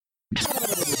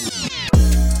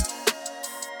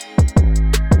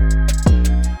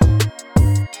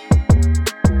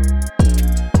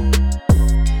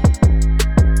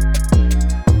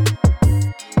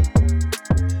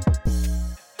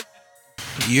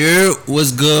Yeah,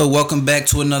 what's good? Welcome back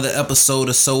to another episode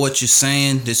of So What You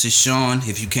Saying. This is Sean,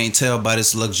 if you can't tell by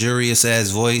this luxurious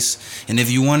ass voice. And if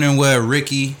you're wondering where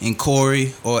Ricky and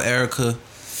Corey or Erica,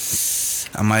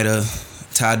 I might have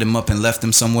tied them up and left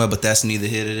them somewhere, but that's neither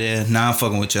here nor there. Nah, I'm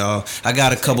fucking with y'all. I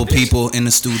got a couple people in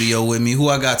the studio with me. Who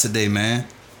I got today, man?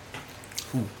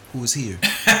 Who is here?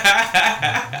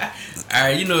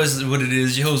 Alright, you know this is what it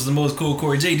is. Your host, the most cool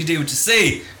Corey J. DJ, what you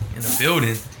say? In the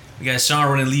building. We got Sean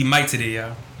running lead mic today,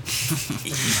 y'all.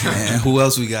 Man, who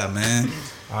else we got, man?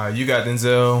 You got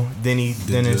Denzel, Denny,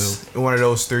 Dennis, one of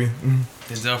those three.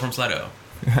 Denzel from Slidell.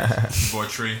 Boy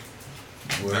Tree.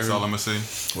 That's all I'm gonna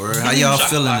say. Word. How y'all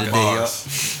feeling today, y'all? Bars.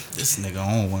 This nigga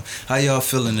on one. How y'all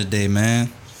feeling today, man?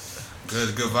 Good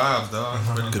vibes,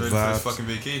 dog. Ready Good for vibes. this fucking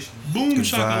vacation. Boom, Good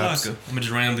shakalaka. vibes. I'm gonna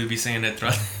just randomly be saying that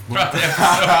throughout the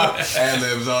episode.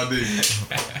 Ad-libs all day.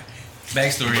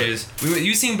 Backstory is,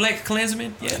 you seen Black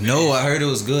Klansman? Yeah. No, I heard it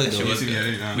was good, That shit though. was good.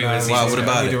 Yeah, We haven't seen Wow, it. what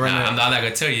about it? Nah, I'm not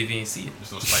gonna tell you if you ain't see it.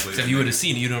 There's no Spike Lee. Except you would have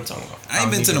seen it, you know what I'm talking about. I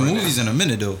ain't been to the movies in a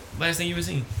minute, though. Last thing you ever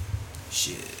seen?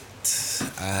 Shit.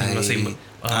 I'm gonna say,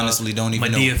 honestly don't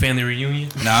even Madea know. family reunion.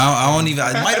 No, I don't even.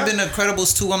 It might have been The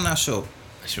Incredibles 2. I'm not sure.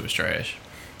 That shit was trash.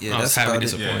 Yeah, I was that's highly about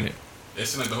it. disappointed. It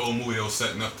seemed like the whole movie they was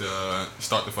setting up to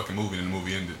start the fucking movie and the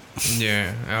movie ended.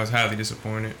 Yeah, I was highly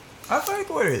disappointed. I think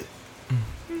with it.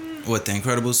 What, The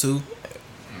Incredibles 2?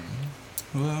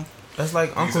 Well, That's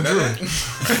like Uncle Drew.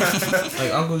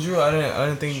 Like Uncle Drew, I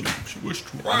didn't think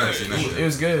Right. it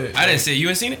was good. I didn't see it. You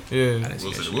ain't seen it? Yeah, I didn't see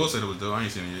that shit. Will said it was dope. I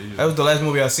ain't seen it yet. that was the last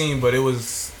movie I seen, but it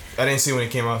was I didn't see it when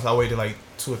it came out. So I waited like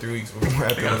 2 or 3 weeks before I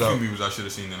after it got was a few out. movies I should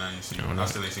have seen that I ain't seen. I don't know. I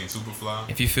still ain't seen Superfly.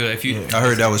 If you Yeah. I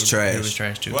heard that was It trash. was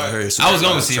trash too. What? I heard I was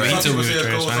going to Superfly see it, but he trash. told me it was Some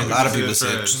people trash. said so I it's ain't- A lot of people it's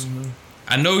said trash.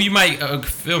 I know you might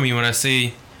feel me when I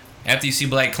say after you see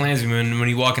Black Klansman when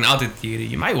he walking out the theater,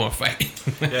 you might want to fight.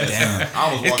 Yeah, Damn.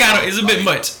 I was It's walking kind out, of a bit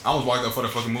much. I was walking up before the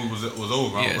fucking movie was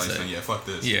over. I Yeah, was like, so- saying, yeah, fuck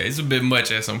this. Yeah, it's a bit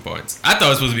much at some points. I thought it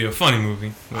was supposed to be a funny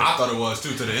movie. I thought it was too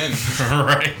to the end.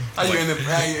 Right. How you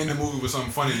end the movie with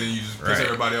something funny, then you just piss Right.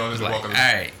 everybody off and Like, walk all up.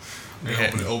 right. They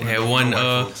Had, open it had up for one the white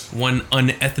folks. one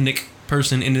unethnic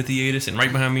person in the theater sitting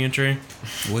right behind me and Trey.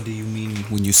 What do you mean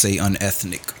when you say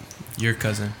unethnic? Your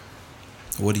cousin.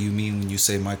 What do you mean when you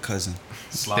say my cousin?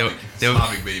 Slavic, they'll-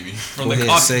 Slavic baby. From Go the ahead,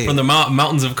 Cau- say from it. the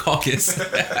mountains of Caucasus.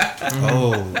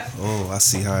 Oh, I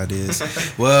see how it is.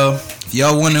 Well, if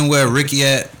y'all wondering where Ricky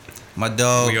at, my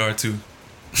dog. We are too.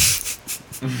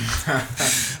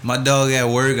 My dog at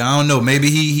work. I don't know. Maybe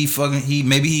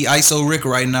maybe he ISO Rick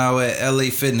right now at LA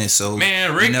Fitness. So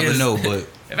Man, Rick you never is- know. But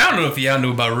If I don't know if y'all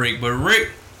know about Rick, but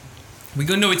Rick, we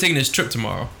gonna know we're taking this trip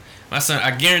tomorrow. My son,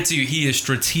 I guarantee you, he is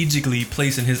strategically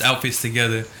placing his outfits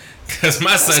together. Cause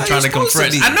my son how trying to you're come supposed to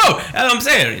fresh. be. I know. That's what I'm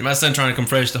saying. My son trying to come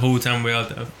fresh the whole time we're out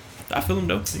there. I feel him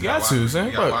though. You got to, son.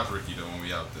 You gotta watch Ricky though when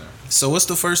we out there. so what's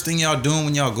the first thing y'all doing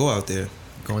when y'all go out there?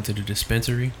 Going to the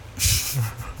dispensary.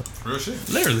 Real shit.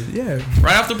 Literally. Yeah,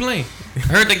 Right off the plane. I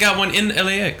heard they got one in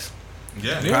LAX.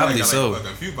 Yeah, Probably got so. Like a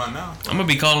few by now. I'm gonna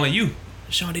be calling you.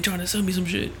 Sean, they trying to sell me some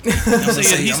shit. He I'ma said,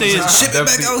 ship it back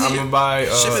definitely. out I'm here. gonna buy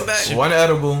Ship it back. one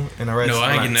edible and the rest. no,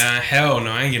 I ain't getting blunts. that. Hell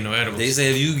no, I ain't getting no edibles. They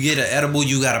say if you get an edible,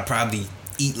 you gotta probably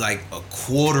eat like a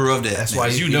quarter of that. That's why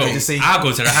you you know, just say I'll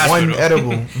go to the hospital. one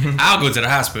edible. I'll go to the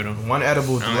hospital. One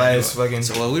edible to I ain't last do it. fucking.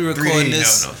 So well, we 3 recording days.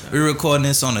 this. Hell no, son. We recording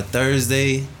this on a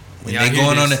Thursday. When When they y'all hear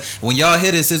going on this- it, when y'all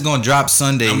hear this, it's gonna drop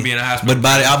Sunday. I'm gonna be in the hospital.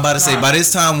 But I'm about to say by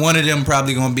this time, one of them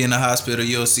probably gonna be in the hospital.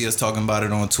 You'll see us talking about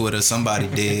it on Twitter. Somebody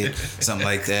dead, something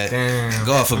like that. Damn.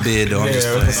 God forbid, though. I'm just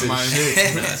Yeah, playing. that's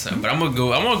Somebody- Nah, son, but I'm gonna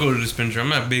go to the dispensary. I'm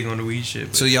not big on the weed shit.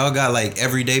 But So y'all got like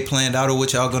every day planned out, or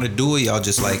what y'all gonna do, or y'all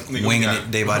just like Nigga, we winging got-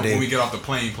 it day by When we day? get off the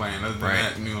plane, other than Right.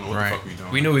 that, we don't know what right. the fuck we doing.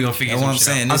 We know we're gonna figure That's what some I'm shit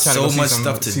saying. I'm There's trying to so go see much some-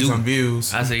 stuff to see do. Some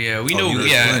views. I say yeah, we Oh, know. you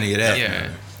Yeah, plenty of that. yeah.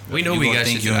 We know You we gonna got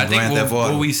think shit. you To do. in I think Grand Theft Auto.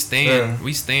 where we stand, Yeah.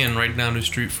 we stand right down the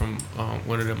street from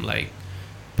one of them like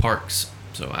parks.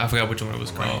 So I forgot which one it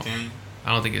was Grand called. Canyon?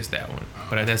 I don't think it's that one,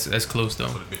 but that's close though.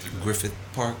 That's what the bitch is. Griffith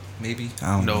Park, maybe.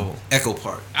 I don't know. No. Echo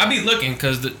Park. I be looking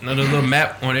because the little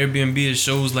map on Airbnb it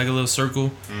shows like a little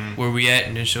circle where we at,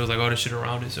 and it shows like all the shit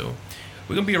around it. So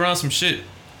we're gonna be around some shit.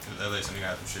 LA, so they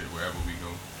got some shit wherever we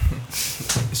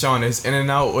go. Sean, is In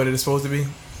and Out what it is supposed to be?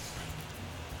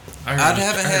 I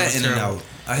Haven't had In and Out.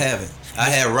 I haven't. I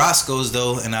had Roscoe's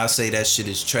though, and I'll say that shit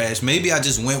is trash. Maybe I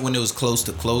just went when it was close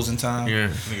to closing time.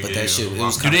 Yeah. But that shit, it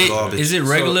was Do kind of they? garbage. Is it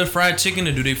regular fried chicken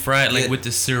or do they fry it like Yeah. with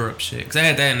the syrup shit? Cause I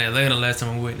had that in Atlanta last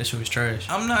time I went. That shit was trash.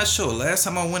 I'm not sure. Last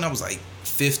time I went, I was like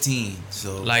 15.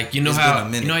 So Like you know it's how been a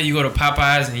minute. you know how you go to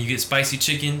Popeyes and you get spicy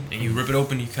chicken and you rip it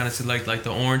open, you kind of see like the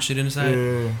orange shit inside.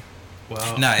 Yeah.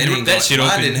 Wow. Nah, it you didn't rip that shit Mine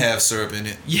open. didn't have syrup in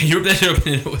it. Yeah, you rip that shit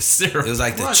open and it was syrup. It was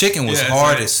like the What? chicken was Yeah,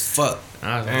 hard it's as fuck.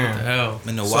 I was like, what the hell?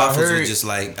 And the So I waffles heard- were just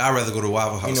like, I'd rather go to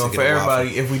Waffle House. You know, to for get a waffle.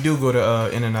 everybody, if we do go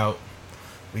to In-N-Out,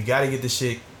 we gotta get the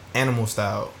shit animal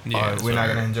style. Yeah, or that's we're not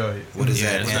right. gonna enjoy it. What is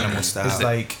Yeah, that it's animal like- style? It's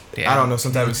like They I add- don't know,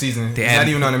 some type of seasoning. they It's add- not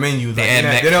even on the menu. Like, they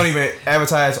add they don't even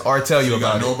advertise or tell you You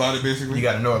about gotta know it. about it, basically. You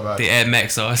gotta know about They it. add mac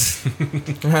sauce.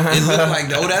 It look like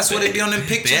that's what it be on them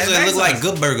pictures. Yeah, It look mac like sauce.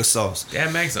 good burger sauce. They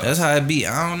add mac sauce. That's how it be.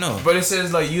 I don't know. But it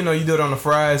says like you do it on the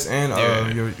fries and Yeah.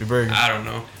 your burger. I don't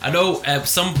know. I know at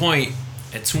some point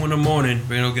at 2 a.m.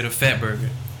 we're gonna get a fat burger.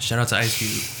 Shout out to Ice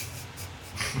Cube.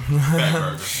 Fat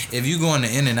burger. If you going to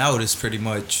In-N-Out, it's pretty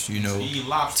much Eat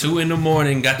lobster. 2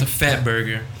 a.m. got the fat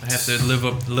burger. I have to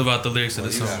live out the lyrics of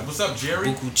the song. What's up, Jerry?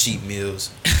 buku cheap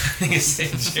meals. Nigga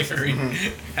said Jerry.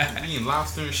 We eating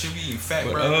lobster and shit. We eating fat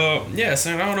But, burger. yeah,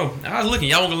 son, I don't know. I was looking.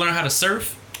 Y'all want to learn how to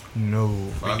surf? No.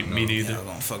 Fuck Me no. neither. Y'all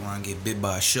gonna fuck around and get bit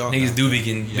by a shark. Niggas do be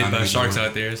getting Yeah, bit by niggas sharks do.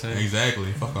 out there, son.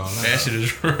 Exactly. Fuck all that. That shit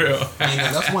is real. I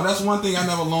mean, that's one thing I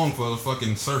never longed for was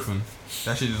fucking surfing.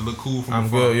 That shit just look cool from I'm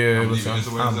afar. good. Yeah, I'm listen, leaving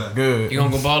this where it's I'm at. good. You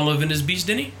gonna go ball in Venice Beach,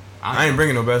 didn't he? I ain't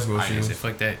bringing no basketball I ain't I shoes. said,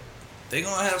 fuck that. They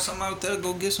gonna have something out there.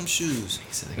 Go get some shoes.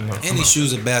 He said they No. gonna- Any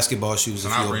shoes are basketball shoes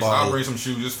if And you're a I'll baller. bring some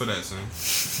shoes just for that, son.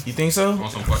 You think so? On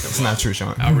some fucking It's not true,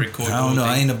 Sean. I'll record I the don't whole know.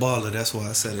 I thing. ain't a baller. That's why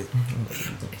I said it.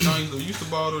 Sean, you used to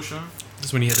ball though, Sean.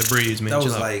 That's when he had the braids, man. That Chill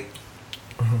was out. like,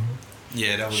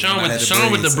 yeah, that was Sean when I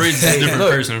with had the braids is a Hey, different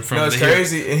look, person from no, it's the hip.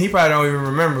 crazy, and he probably don't even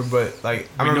remember. But like,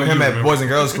 I We remember know him you at remember. Boys and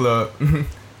Girls Club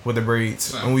with the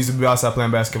braids, and we used to be outside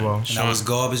playing basketball. And I was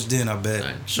garbage then. I bet.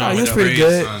 Sean Nah, he with was the pretty braids.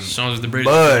 good. Son. Sean was the braids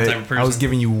type of But person. I was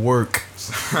giving you work.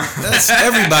 That's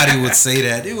everybody would say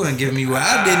that. They wouldn't give me.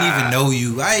 I didn't even know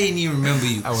you. I didn't even remember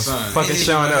you. I was Son. fucking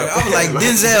showing up. I was like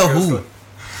Denzel who?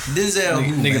 Denzel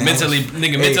who? Nigga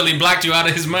man? mentally blocked you out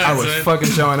of his mind. I was son. fucking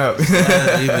showing up.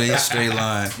 Even a straight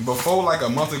line. Before like a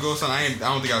month ago, son, I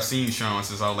don't think I've seen Sean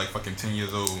since I was like fucking 10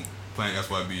 years old playing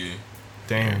SYBA.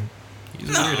 Damn. He's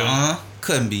a weirdo. Nuh-uh.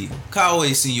 Couldn't be. I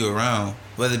always see you around.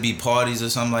 Whether it be parties or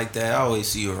something like that, I always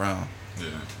see you around. Yeah.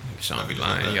 Sean be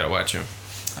lying. You gotta watch him.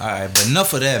 Alright, but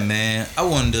enough of that, man.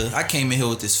 I came in here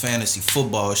with this fantasy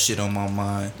football shit on my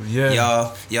mind.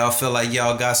 Yeah. Y'all feel like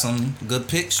y'all got some good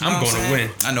picks? You know I'm what gonna saying?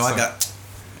 win. I know I got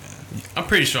I'm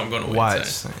pretty sure I'm gonna win. Watch.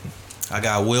 son. I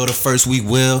got Will the first week.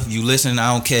 Will, if you listen,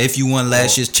 I don't care if you won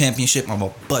last year's championship. I'm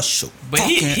gonna bust your But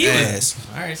fucking he ass. was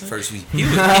alright. Son. First week. He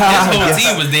was, his whole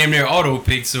team was damn near auto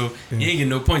picked, so he ain't getting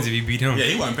no points if he beat him. Yeah,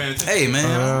 he wasn't paying attention. Hey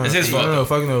man, That's his fault. No,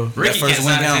 fuck no. Ricky That first can't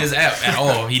one sign count. into his app at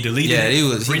all. He deleted Yeah, it. he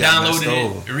got messed re-downloaded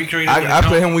over. it, recreated I it.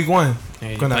 played him week one. Yeah,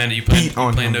 you Gonna playing beat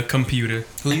on playing him. the computer.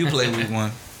 who you play week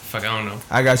one? Fuck, I don't know.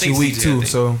 I got you think week CJ, I two, think.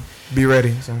 so be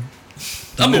ready. Son.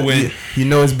 I'm gonna win. You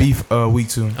know it's beef week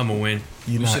two. I'm gonna win.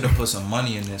 You You not. should have put some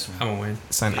money in this one. I'm gonna win.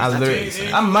 Son, I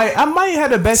think- I might have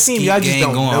the best team. Y'all just Gang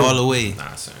don't going know. all the way.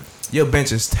 Nah, son. Your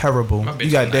bench is terrible. My bench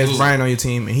You got is Des nice. Bryant on your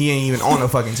team, and he ain't even on the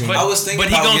fucking team. But- I was thinking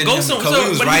he about gonna getting go him, some- 'cause so- he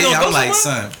was but he right gonna there. go I'm like,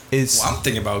 somewhere? son, It's well, I'm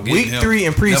thinking about getting week him. 3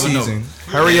 in Never know. preseason.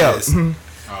 Hurry up. Yes.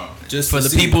 Oh. Just For to the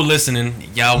see. people listening,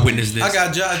 y'all witness this. I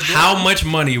got Josh. How much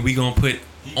money we gonna put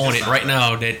He on just it right signed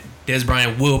now that Des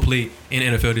Bryant will play in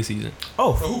NFL this season?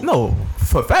 Oh, who? no.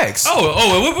 For facts.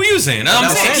 What were you saying? I'm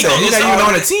That's saying what he I'm gonna He's go not even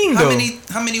start. on the team, How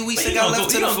though. many weeks But they he got gonna left go-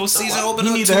 to he gonna the go season start. opener?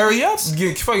 You need to hurry up,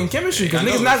 get fucking chemistry, because Yeah,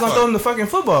 I niggas know not it's gonna fuck. throw him the fucking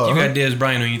football. You huh? got Des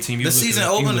Bryant on your team. You The looking season at-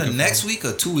 you opener looking next for- week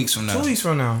or 2 weeks from now? 2 weeks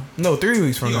from now. No, 3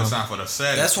 weeks from He gonna now. sign for the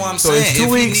Saturday. That's what I'm So saying. it's 2 If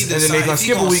he weeks, need to and then they sign- gonna if he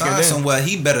skip a gonna week and sign then- somewhere,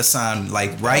 he better sign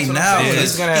like right That's what I'm now. saying. Because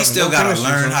He's gonna he have still no gotta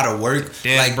chemistry, learn son. how to work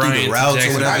Des like through Bryant the to routes or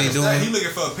Jackson. whatever He he doing. looking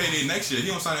for a payday next year. He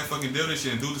don't sign that fucking deal this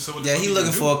year and do this. Yeah, he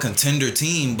looking for a contender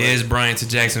team. But Des Bryant to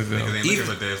Jacksonville. Niggas ain't Even-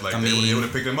 looking for Dez like I that. mean, They would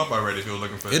have picked him up already if he was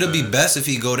looking for. it'll be Dez. best if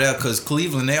he go there because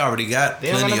Cleveland they already got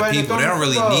They don't plenty got of nobody to people. throw They don't the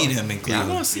really football. need him in I Cleveland.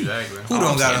 want to see. Exactly. Who I don't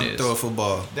don't got see him this. throw a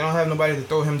football? They don't have nobody to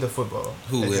throw him the football.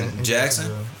 Who, in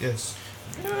Jackson? Yes.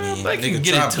 Like you nigga can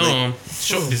get try it to Blake. him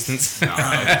short distance. That's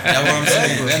what I'm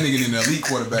saying. That nigga in the elite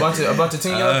quarterback. A bunch of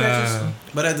 10-yard catches.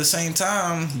 But at the same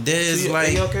time, Dez 8-yard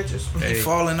like catches. he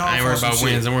falling off. I ain't on worried some about shit.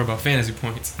 wins. I'm worried about fantasy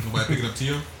points. Nobody picking up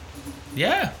Tio?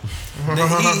 Yeah.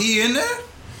 He in there?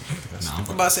 Nah, I'm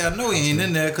about to say I know he ain't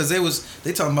in there because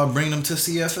they talking about bringing him to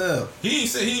CFL. He ain't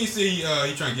say he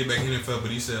trying to get back in the NFL,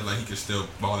 but he said like he could still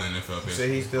ball in the NFL.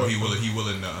 Say he still- or he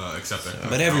willing to accept that.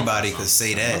 But everybody could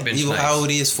say that. My bench Even nice. how old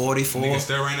he is, 44. Nigga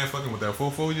still ran that fucking with that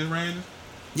 4.4 he just ran.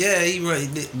 Yeah, he right.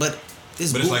 But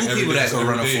it's But it's like buku every people day, that can every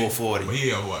run a day. 440. But he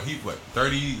what? He what?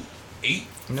 38.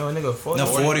 No, nigga, 40, No,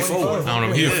 44. I don't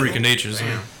know. He a Yeah. freak of nature. So.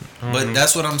 Damn. But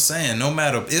that's what I'm saying. No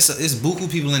matter, it's buku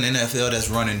people in the NFL that's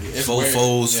running It's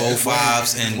 4.4s, wear- yeah, it's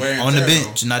 4.5s, wear- and wear and on the tear,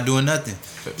 bench, not doing nothing.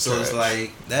 So it's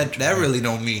Correct. like that really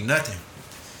don't mean nothing.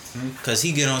 Cause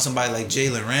he get on somebody like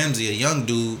Jalen Ramsey, a young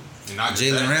dude. And not just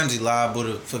Jalen that. Ramsey liable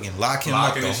to fucking lock him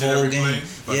Locking up the and shit whole every game. play.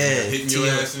 Fucking Yeah, hitting your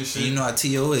ass and shit. You know how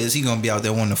T.O. is. He gonna be out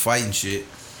there wanting to fight and shit.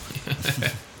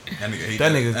 That nigga hate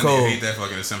That nigga cold. Nigga hate that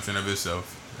fucking assumption of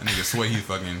himself. That nigga swear he's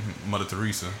fucking Mother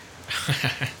Teresa.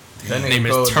 That Name nigga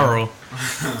is cold, Turl.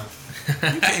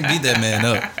 You can't beat that man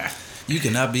up. You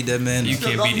cannot beat that man You up.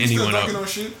 can't beat He's still anyone dunking up. on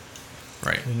shit.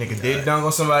 Right. That nigga did dunk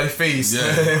on somebody's face.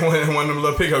 Yeah. one of them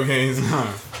little pickup games.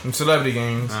 Them celebrity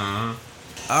games. Uh-huh.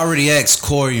 I already asked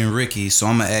Corey and Ricky, so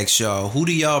I'm gonna ask y'all. Who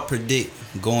do y'all predict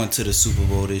going to the Super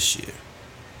Bowl this year?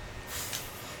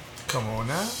 Come on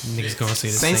now. Niggas gonna say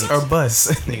the Saints Saints. or bust.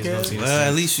 Niggas gonna say the Well, at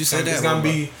Saints. least you said that. It's gonna What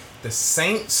be the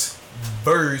Saints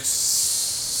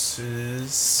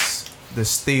versus the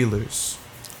Steelers.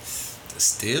 about the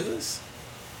Steelers.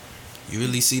 You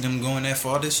really see them going that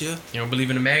far this year? You don't believe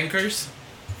in the Madden curse?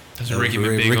 That's what Ricky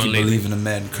Ricky been big on lately. believe in the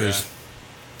Madden curse.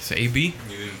 It's AB.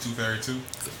 He did 232.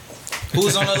 Who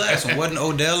was on the last one? Wasn't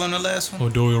Odell on the last one?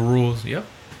 O'Doyle rules. Yep.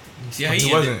 Yeah,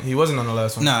 He wasn't on the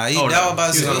last one. Nah, Oh, that was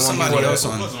about to he say was was on the one somebody before else that.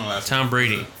 on. Who was on the last Tom one?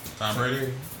 Brady. Tom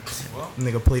Brady.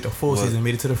 Nigga played the full What? season,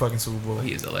 made it to the fucking Super Bowl.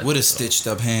 He is a legend. With a so- stitched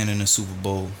up hand in the Super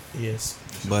Bowl. Yes.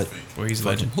 But Boy, he's a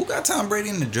legend. who got Tom Brady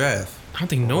in the draft? I don't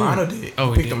think no Rondo one. did. Oh,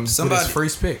 he he picked did. him with Somebody- his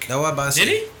first pick. That was about to Did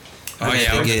say. he? I Oh, had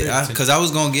yeah, to I get, because I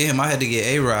was gonna get him. I had to get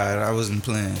A-Rod. I wasn't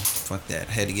playing. Fuck that.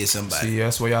 Had to get somebody. See,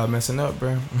 that's where y'all messing up,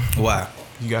 bro. Why?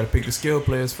 You gotta pick the skill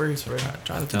players first, bro.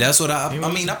 Try to tell That's him. what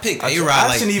I mean. I picked I A-Rod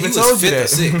like shouldn't even he was told you fifth or that.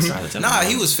 sixth. Try to tell Nah, him.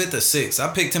 he was fifth or sixth. I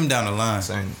picked him down the line.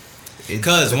 Son,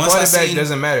 Cause the once I quarterback seen-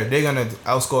 doesn't matter. They're gonna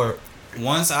outscore.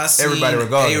 Once I seen Everybody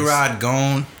regardless. A-Rod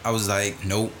gone, I was like,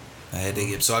 nope. I had to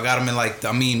get. So I got him in like.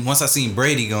 I mean, once I seen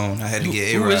Brady gone, I had to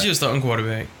get Who A-Rod. was your starting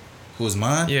quarterback? Who was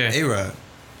mine? Yeah. A-Rod.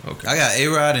 Okay. I got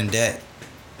A-Rod and Dak.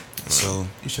 So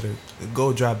You should have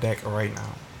go drop Dak right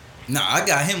now. nah, I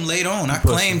got him late on. I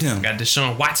pussy. claimed him. Got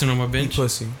Deshaun Watson on my He bench.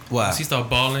 pussy. Why? Once he start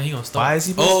balling, he gonna start. Why is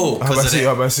he pussy? Oh, I'm 'cause about of to see. that.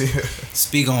 I'm about to see.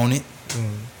 Speak on it.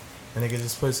 That nigga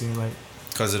just pussy. Like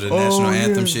Because of the Oh, national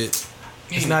anthem yeah. shit.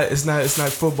 it's not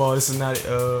football. This is not. I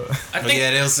Oh think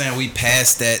yeah, they were saying we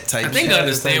passed that type I think shit. I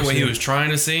understand what he shit. was trying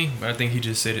to say, but I think he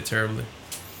just said it terribly.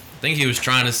 I think he was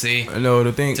trying to say No,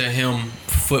 the thing. to him,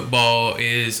 football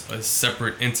is a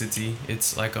separate entity.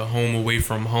 It's like a home away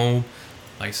from home.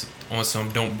 Like on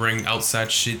some, don't bring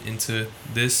outside shit into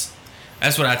this.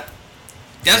 That's what I.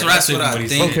 That's what I That's said. what I What he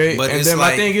think. said. Okay, but and it's then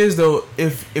like- my thing is though,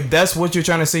 if that's what you're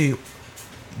trying to say,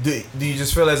 do you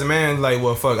just feel as a man like,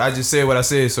 well, fuck, I just said what I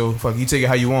said, so fuck, you take it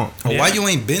how you want. Oh, why Yeah. you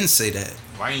ain't been say that?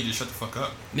 Why ain't you just shut the fuck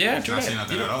up? Yeah, true. Not that. saying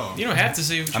nothing You at don't- all. You don't have to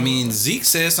say. What you I mean, want. Zeke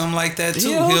said something like that too.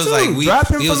 Yeah, he was too. like, we. Drop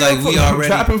him He was from like, your- we already.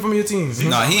 drop him from your team.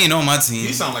 Nah, he ain't on my team.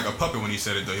 He sounded like a puppet when he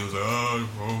said it though. He was like,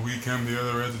 oh, we came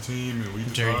together as a team and we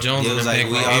just Jerry talked." Jones He was and like,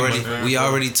 them we big already, games, we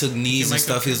already took knees and make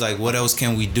stuff. them- He was like, what else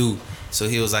can we do? So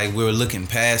he was like, we were looking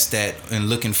past that and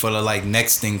looking for the like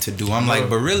next thing to do. I'm like,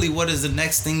 but really, what is the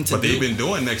next thing to But do? they've been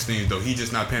doing next things though. He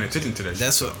just not paying attention to that.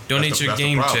 That's shit, what- though. Donate That's the- your that's the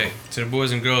game problem. check to the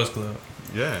Boys and Girls Club.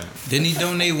 Yeah. Didn't he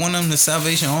donate one of them to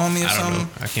Salvation Army or I don't something? know.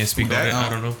 I can't speak Who on that? that. I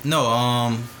don't know.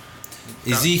 No,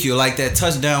 Ezekiel, like that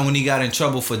touchdown when he got in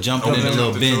trouble for jumping Oh, in the he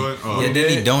little jumped into bin. it? Oh. Yeah, did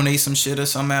he Yeah. donate some shit or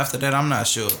something after that? I'm not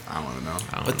sure. I want to know.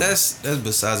 I don't But know. that's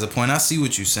besides the point. I see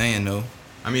what you're saying though.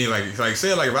 I mean, like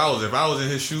say like if I was in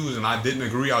his shoes and I didn't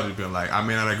agree, I would just be like, I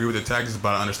may not agree with the tactics, but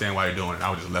I understand why they're doing it. I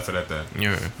would just left it at that.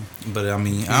 Yeah. But I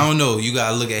mean, I don't know. You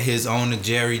gotta look at his owner,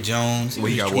 Jerry Jones. Well,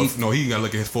 he got he got to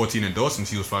look at his 14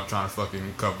 endorsements he was trying to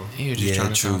fucking cover. He was just Yeah,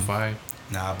 trying to true. sound fired.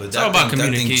 Nah, but It's all about I think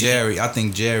communication. I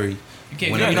think Jerry. You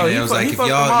can't When do I no, that. he was fuck- like, he if fucked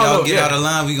y'all them all up, get yeah. out of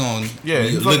line, we gonna Yeah,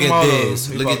 he look fucked them at all this.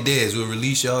 up. He Look at fucked- this. We'll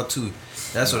release y'all too.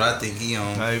 That's what I think he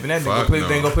on. Nah, even that Fuck nigga play, no.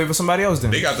 they ain't gonna play for somebody else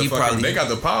then. They got the He fucking, probably- they got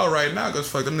the power right now because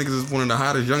fuck them niggas is one of the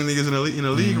hottest young niggas in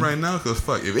the league right now. Because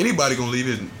fuck, if anybody gonna leave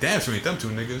it, damn sure ain't them two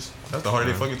niggas. That's the heart of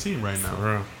their fucking team right now.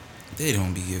 For real. They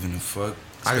don't be giving a fuck.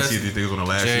 I can see these niggas on the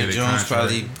last year. Jerry They Jones contract.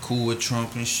 probably cool with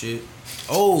Trump and shit.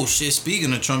 Oh shit!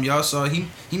 Speaking of Trump, y'all saw he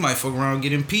might fuck around and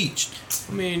get impeached.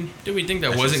 I mean, did we think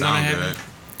that That wasn't shit gonna sound happen? good.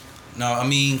 No, I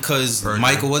mean, cause Virgin.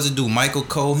 Michael, what's it do? Michael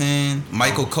Cohen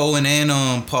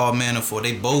and Paul Manafort,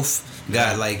 they both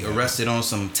got like arrested on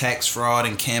some tax fraud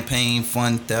and campaign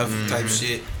fund theft type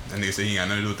shit. That nigga said he ain't got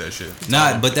nothing to do with that shit.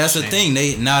 Nah, but that's the Shame.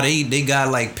 thing. They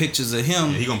got like pictures of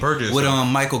him Yeah, he gonna purchase with stuff.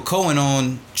 Michael Cohen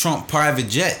on Trump private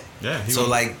jet. Yeah, he So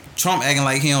gonna- like Trump acting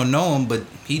like he don't know him, but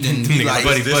he didn't. He Nigga, like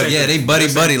buddy, This buddy. ain't yeah, the- they buddy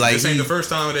this buddy ain't- like this ain't he- the first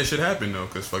time that shit happened though,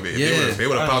 because fuck, Yeah. they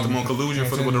would have popped him on collusion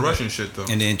with the Russian shit though.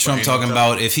 And then Trump Fuck, talking ain't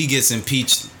no about if he gets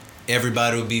impeached,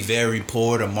 everybody will be very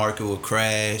poor. The market will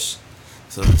crash.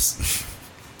 So what This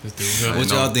dude, know.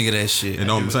 y'all think of that shit? You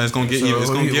know what I'm saying? It's gonna get So you. It's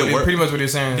gonna get worse. Pretty much what you're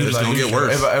saying. It's is like, gonna get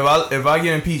worse. If I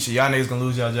get impeached, y'all niggas gonna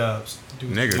lose y'all jobs.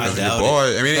 Nigga, I 'cause your doubt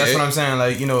boy. I mean, That's what I'm saying.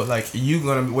 Like, you know, like you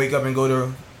gonna wake up and go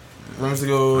to rooms to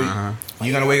go. Uh-huh.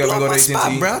 You gonna wake up and go to my spot,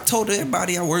 AT&T. bro. I told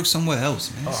everybody I work somewhere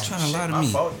else, man. It's trying to lie to My me.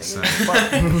 fault,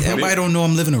 nigga. Everybody don't know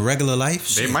I'm living a regular life.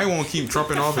 They Shit. might want to keep Trump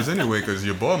in office anyway, because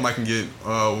your boy might can get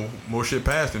more shit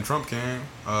passed than Trump can.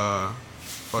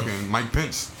 Fucking Mike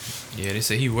Pence. Yeah, they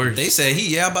say he worse. They say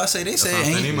he. Yeah, I'm about to say they That's say what I'm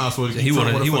saying. He ain't. might as well he Trump want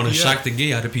where to the fuck he shock at. the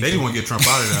gay out of people. They just want to get Trump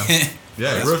out of there.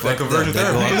 Yeah, That's real, that fucked conversion up. They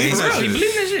go therapy. He against believes He that believe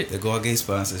shit. that shit. They go against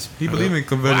sponsors. He believe in Wow,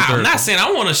 conversion I'm therapy. not saying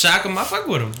I want to shock him. I fuck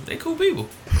with him. They cool people.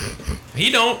 He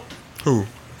don't. Who?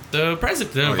 The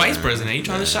president, the Oh, vice yeah. president. He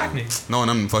trying to shock niggas. Knowing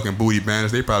them fucking booty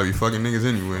bandits, they probably be fucking niggas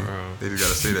anyway. Bro. They just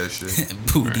gotta say that shit.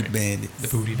 Booty Right. bandit. The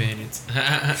booty bandits.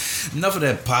 Enough of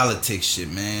that politics shit,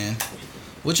 man.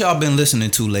 What y'all been listening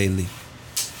to lately?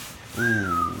 Shit.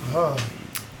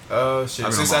 I've been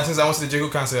Since on my- I went to the J. Cole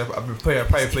concert, I've been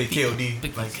probably play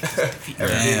KOD like every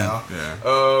day Damn. now.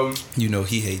 Yeah. You know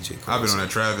he hates J. Cole. I've been on that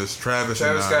Travis Travis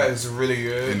and, Scott is really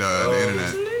good. and the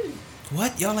internet.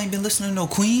 What? Y'all ain't been listening to no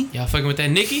Queen? Y'all fucking with that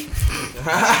Nicki? What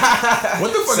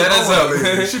the fuck Set is us wrong with up.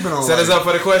 that lady? She been on Set us like, up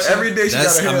for the question. every day. She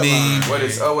That's- got a I headline. mean- What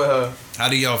is up with her? How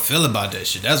do y'all feel about that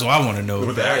shit? That's what I want to know.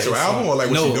 With the actual It's album or like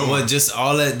what no, she doing? well, just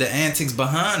all that the antics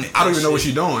behind it. I don't even know what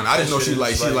she doing. I just know That she shit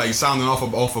like is she like- like sounding off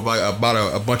of like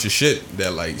about a bunch of shit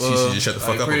that like she should just shut the fuck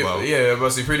Like, up pretty, about. Yeah, but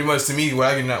see, pretty much to me,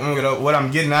 what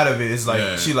I'm getting out of it is like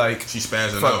Yeah. she like She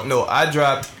spazzing fuck. out. No, I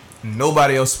dropped.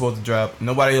 Nobody else supposed to drop.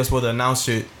 Nobody else supposed to announce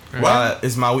shit. Right. While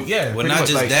it's my week. Yeah. Well, pretty not much,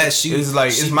 just like, that, she- it's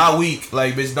like she- it's my week.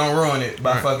 Like, bitch, don't ruin it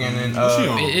by Right. fucking and What she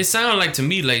on? It sounded like to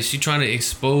me like she trying to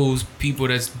expose people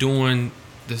that's doing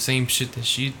the same shit that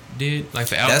she did, like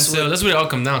for album That's sale. what- That's what it all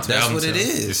come down to. That's album what it sale.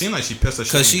 It is. seemed like she pissed her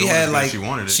shit. Cause she had like she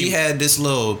wanted it. she had this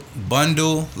little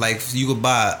bundle, like you could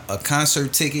buy a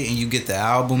concert ticket and you get the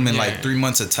album in Yeah. like 3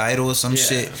 months of title or some Yeah.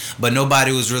 shit. But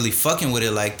nobody was really fucking with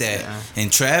it like that. Yeah.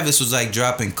 And Travis was like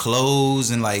dropping clothes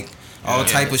and like all Yeah.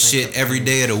 type of shit every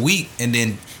day of the week, and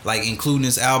then like including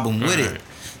this album with it. Right.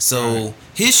 So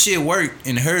his shit worked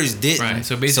and hers didn't. Right,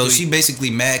 so basically- she basically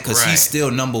mad because Right. he's still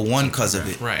number one because of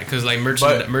it. Right, because like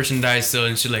But- merchandise sale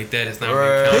and shit like that, it's not Right.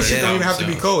 really counted. His shit Yeah. don't even have to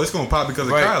be So- cold. It's gonna pop because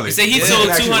of Right. Kylie. They say he Yeah. sold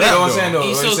Actually 200. rap, though. I'm saying, though. He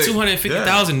Let's sold say-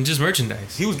 250,000 in just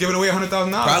merchandise. He was giving away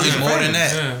 $100,000. Probably more than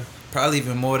that. Yeah. Probably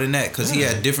even more than that, because he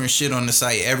had different shit on the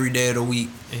site every day of the week,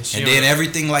 And she and on- then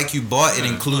everything like you bought, it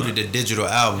Yeah. included the digital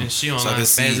album. And she So I online could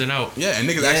see- spazzing out. Yeah, and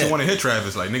niggas Yeah. actually want to hit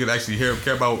Travis. Like niggas actually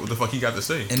care about what the fuck he got to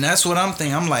say. And that's what I'm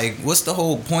thinking. I'm like, what's the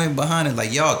whole point behind it?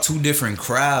 Like, y'all two different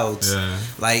crowds. Yeah.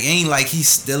 Like, ain't like he's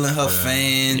stealing her Yeah.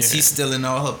 fans. Yeah. He's stealing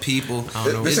all her people. I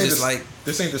don't know. It's This ain't just the- like,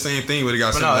 This ain't the same thing, but it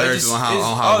got But no, similarities it's on just- how it's-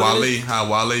 all Wale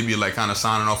it is- be like kind of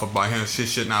signing off about him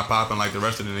shit not popping like the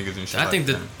rest of the niggas and shit. I think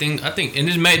like the thing, and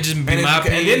this might just be And, my and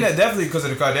then opinion. that definitely because of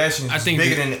the Kardashians. I It's think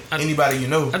bigger that- than anybody you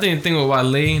know. I think the thing with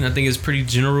Wale, and I think it's pretty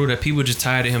general that people just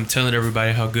tired of him telling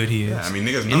everybody how good he is. Yeah, I mean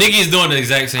niggas. And Nicki's doing the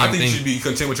exact same I think thing. you should be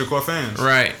content with your core fans.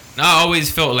 Right. I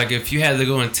always felt like if you had to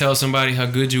go and tell somebody how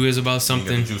good you is about You got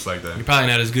something, the juice like that. you're probably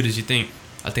not as good as you think.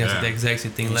 I think that's Yeah. the exact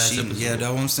same thing last she, episode. yeah,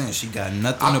 that's what I'm saying. She got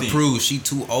nothing I to think- prove. She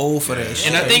too old for that Yeah. shit.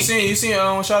 And I think- you seen when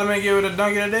Charlamagne gave her the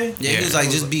dunk the other day. Yeah, he Yeah. was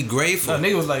like, just be grateful. No,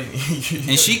 nigga was like,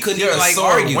 And she couldn't you're even a like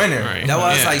sore argue. winner. Right. That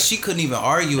was Yeah. like she couldn't even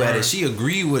argue at it. Right. She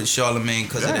agreed with Charlamagne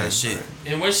because of Yeah. that shit.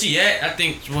 And where she at, I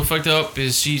think what fucked up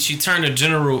is she turned the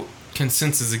general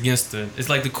consensus against her. It's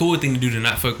like the cool thing to do to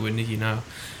not fuck with Nicki now.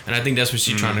 And I think that's what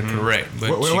she's trying to correct.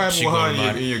 But What she happened with her going and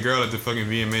about it. your girl at the fucking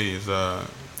VMAs?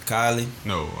 Kylie.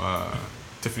 No,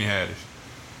 Tiffany Haddish.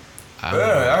 I don't know.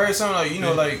 Yeah, I heard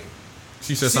something like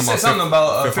She she said said something something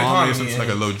about Fifth Fifth Harmony, Harmony. something like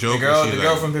a little joke. The girl, and she the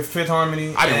girl like- from Fifth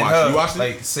Harmony. I didn't and watch it. her, You watched it?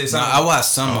 Like say No, something. I watched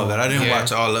some of it. I didn't Yeah.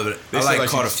 watch all of it. They I said, like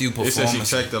caught she- a few They said she performances.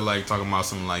 checked her like talking about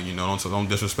something like don't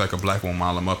disrespect a black woman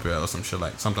while I'm up here or some shit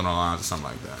like something on the lines or something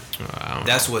like that. I don't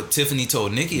That's what Tiffany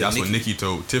told Nicki. That's Nicki, what Nicki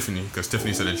told Tiffany because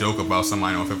Tiffany said a joke about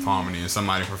somebody on Fifth Harmony and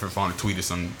somebody from Fifth Harmony tweeted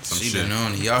some she shit. been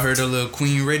on it. Y'all heard her little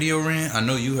Queen radio rant? I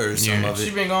know you heard some Yeah. of She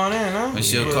it. been going in, huh? And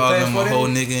she'll Yeah. call Fast them a forward. whole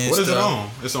nigga and What is it stuff. on?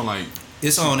 It's on like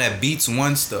It's on that Beats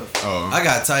One stuff. Oh. I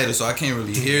got title, so I can't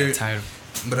really hear it. title.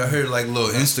 But I heard like little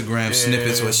Instagram Yeah.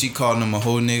 snippets where she called him a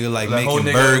whole nigga, like Like, whole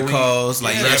making nigga of the bird week. calls.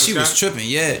 Like, Yeah. yeah, Travis she was Scott? tripping.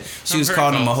 Yeah, she Some was bird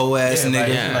calling him a calls. whole ass Yeah, nigga.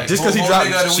 Yeah. just because he whole dropped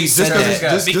nigga of the she week said Travis that.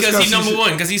 Scott. Because he's number she-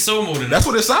 one, because he's sold more than That's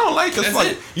her. what it sound like. Cause That's fuck,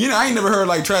 it. I ain't never heard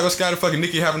like Travis Scott and fucking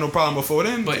Nicki having no problem before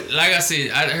then. But like I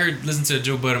said, I listen to the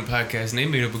Joe Budden podcast, and they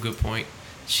made up a good point.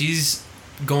 She's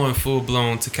going full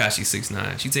blown Tekashi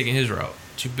 6ix9ine. She's taking his route.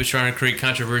 She's been trying to create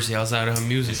controversy outside of her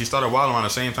music. she started wilding around the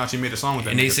same time she made the song with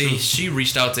that And they nigga, say too. she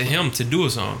reached out to him to do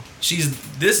a song. She's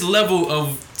this level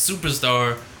of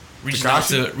superstar reaching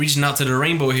Tekashi? out to the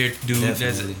rainbow hair dude.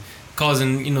 Definitely.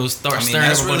 causing I mean, stirring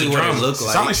that's up a bunch really of what it drama. looked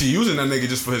Sound like. like she using that nigga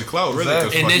just for his clout, really.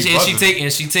 'cause Exactly. fuck, And he then buzzing.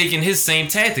 she taking his same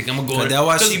tactic. I'm gonna go. But that's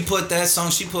why 'cause- she put that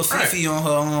song. She put Fifi on her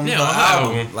Yeah, her on her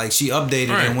album. album. Like she updated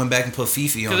Right. and went back and put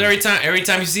Fifi on. Because it. every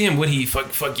time you see him, what he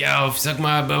fuck y'all, suck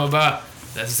my blah blah blah.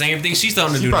 That's the same thing she's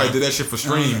starting to She do. probably now. did that shit for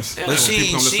streams. Yeah. But When she people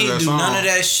come listen to didn't that do song. none of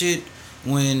that shit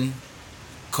when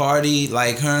Cardi,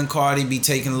 like her and Cardi be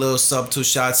taking little subtle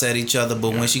shots at each other,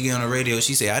 but when she get on the radio,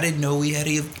 she say, "I didn't know we had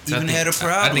even had a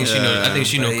problem." I think she know. I think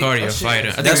she know Like, Cardi a that shit- fighter.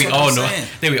 I think that's we what all I'm know. saying.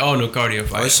 I think we all know Cardi a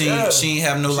fighter. But she Yeah. ain't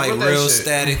have no She like with that real shit.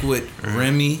 static with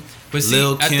Remy, But see,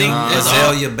 Lil I Kim, think it's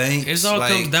all- Azalea Banks. It all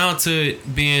like, comes down to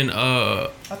it being I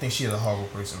think she is a horrible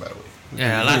person, by the way.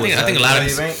 yeah. Who I think a lot of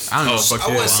Azalea Banks? I don't know. Oh, Fuck I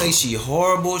yeah. wouldn't say she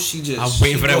horrible. She just I was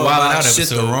waiting she for that go Wild about Out shit the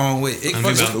episode. wrong way. It I'm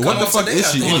fucks- about- come What the on fuck today, is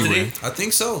I she think. anyway? I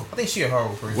think so. I think she a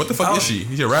horrible person. What the fuck is she?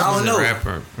 He's a rapper. I don't know.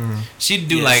 rapper. She'd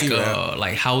do Yeah, like she rap.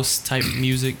 like house type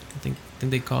music. I think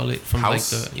they call it from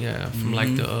House? like the from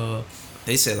like the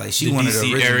They said like she the one of the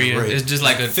DC original area. greats. It's just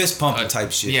like a fist pumping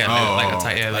type shit. Yeah, like a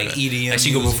type, yeah, Like like EDM Like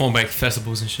she go music. perform like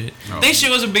festivals and shit. Oh. I think she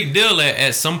was a big deal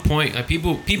at some point. Like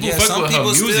people Yeah, fuck some with her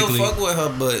people still musically. fuck with her,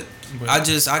 but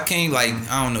I can't like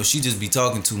I don't know. She just be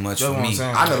talking too much That's for what I'm me.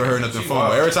 saying. I never heard nothing She from her.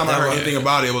 But every time I That heard was- anything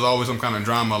about it, it was always some kind of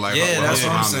drama. Like, Yeah, that's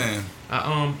what I'm around it. saying. What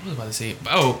was I about to say?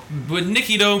 Oh, with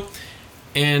Nicki though,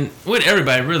 and with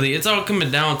everybody really, it's all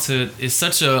coming down to it's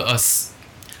such a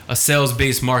sales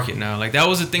based market now. Like that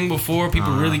was a thing before,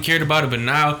 people really cared about it, but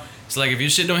now it's like if your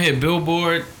shit don't hit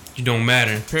Billboard, you don't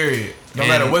matter. Period. No And-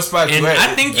 matter what spot you and at.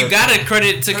 I think you gotta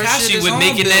credit Her shit Tekashi is with on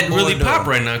making that really Billboard, pop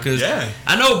though. right now. Cause Yeah.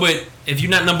 I know, but if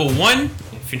you're not number one,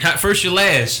 if you're not first, you're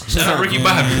last. Shout out Ricky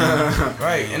Bobby.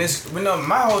 Right, and it's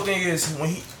my whole thing is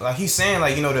when he's saying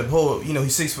like the whole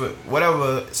he's 6 foot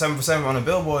whatever 7 for 7 on the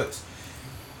billboards.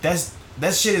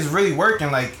 That shit is really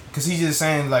working like because he's just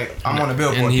saying like I'm on the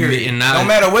billboard. And he Period. and now- No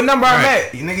matter what number I'm Right.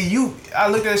 at, nigga. I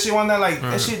looked at that shit one day like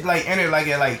that shit like entered like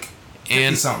at like 50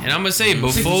 And something. I'm gonna say 60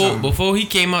 before something. he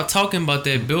came out talking about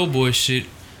that Billboard shit,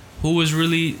 who was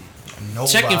really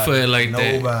checking for it like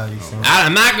that? Nobody. son.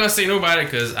 I'm not gonna say nobody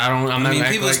because I'm I not mean, gonna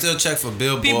act people like, still check for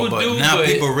Billboard, People but do, now but-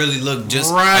 people really look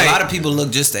just. Right. A lot of people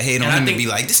look just to hate on And I him think- and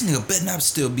be like, "This nigga better not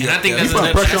still be And I up think there." He that's putting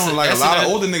another- pressure on like a that's lot of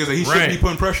another- older niggas that he Right. shouldn't be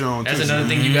putting pressure on. that's too. another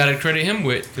thing you gotta credit him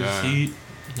with because Yeah. he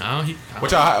Why?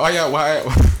 That's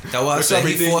why I What's said up,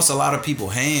 he BT? forced a lot of people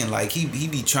hand. Like he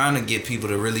be trying to get people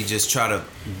to really just try to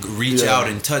reach Yeah. out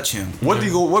and touch him. What be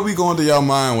going through y'all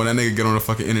mind when that nigga get on the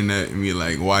fucking internet and be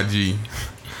like, YG,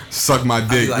 suck my I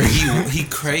be dick? like he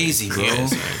crazy, bro.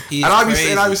 Yes, man. He And is I be crazy.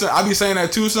 saying, I be saying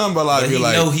that too, son. But like, But be he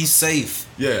like, know he's safe.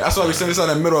 yeah, that's what I be saying. It's like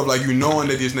that middle of like you knowing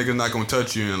that these niggas not gonna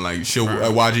touch you and like shit.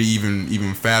 YG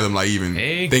even fathom like even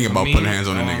Hey, think I about mean, putting hands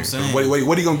on the know what I'm nigga. So saying?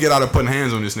 what he gonna get out of putting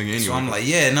hands on this nigga anyway? So I'm like,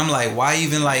 yeah, and I'm like, why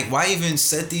even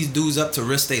set these dudes up to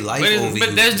risk their life over but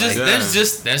you? that's just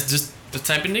Like, that's just the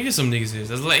type of niggas some niggas is.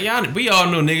 That's like we all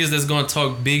know niggas that's gonna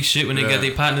talk big shit when they Yeah. got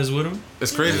their partners with them.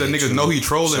 It's crazy Yeah, that niggas true. know he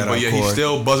trolling, Shout but out yet he's Corey.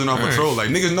 still buzzing off a Right. troll. Like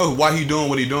niggas know why he doing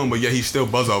what he doing, but yet he still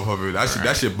buzz off of it.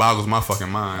 That shit boggles my fucking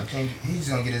mind. He's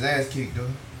gonna get his ass kicked though.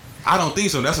 I don't think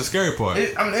so. That's the scary part.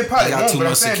 It probably He got won't, too but I'm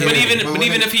much saying. security. But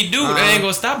even if he do, that ain't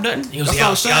gonna stop nothing. He was That's like,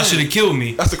 what I'm y'all saying. should have killed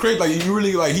me. That's the crazy. Like you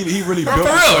really like he really For built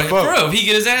real, himself for up. real. If he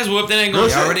get his ass whooped, that ain't Real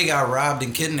gonna. he shit. already got robbed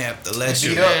and kidnapped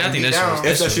allegedly. Beat up. Yeah, I think that shit was.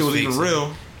 If that shit was fake, even so-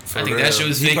 real, I think that shit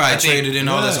was He fake. probably I think- traded in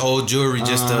all this Yeah. old jewelry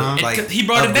just to And like. he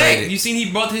brought it upgrade back. You seen he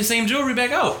brought his same jewelry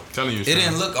back out. telling you, It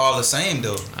didn't look all the same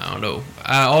though. I don't know.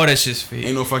 All that shit's fake.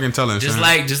 ain't no fucking telling. Just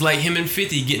son. like him and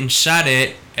 50 getting shot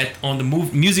at on the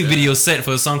music video set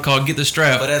for a song called "Get the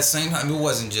Strap." But at the same time, it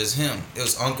wasn't just him. It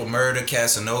was Uncle Murder,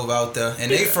 Casanova out there,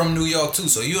 and they from New York too.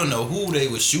 So you don't know who they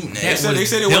was shooting at. They said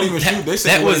they wasn't even shooting. They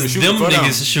said that they was wasn't them even shooting for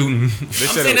niggas shooting. I'm said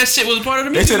saying it- that shit was part of the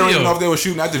They music said they don't even know video. if they were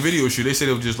shooting at the video shoot. They said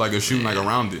it was just like a shooting like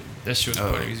around it. That shit was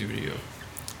part of the music video.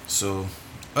 So,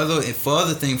 other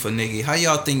thing for Nicki, how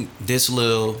y'all think this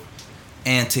little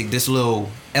antic, this little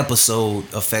episode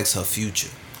affects her future?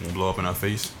 Gonna blow up in our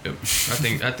face. Yep.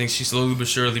 I think she's slowly but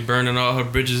surely burning all her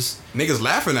bridges. Niggas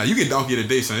laughing now. You get donkey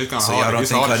today, son. It's kind of So hard. y'all don't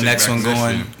it's think hard to her shake next back one to that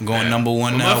going shit. going Yeah. number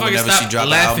one now? Motherfuckers Whenever she stop drop the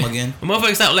laughing. album again. When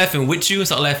motherfuckers stop laughing with you and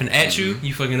start laughing at you,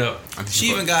 you fucking up. I think She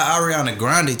even got Ariana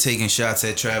Grande taking shots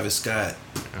at Travis Scott.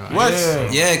 what?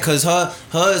 Yeah, cause her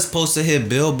is supposed to hit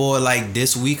Billboard like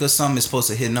this week or something. It's supposed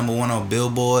to hit number one on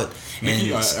Billboard.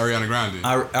 Nicki, And Ariana Grande.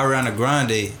 Ariana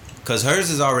Grande, cause hers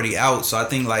is already out. So I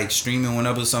think like streaming went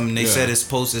up or something. They Yeah. said it's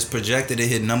projected to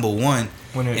hit number one.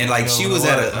 When it- And like you know, she when was it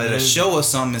at was, a show or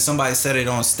something, and somebody said it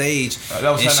on stage.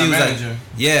 That was and her she was manager. like,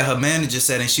 yeah, her manager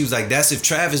said, and she was like, that's if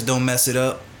Travis don't mess it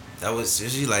up. That was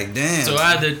she like damn. So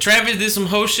either Travis did some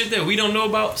whole shit that we don't know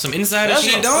about, some insider He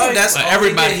shit. don't. That's Like, all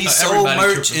everybody. He sold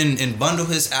everybody merch tripping. Oh, and bundled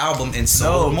his album and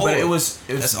sold more. but it was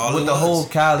That's all with it the was. whole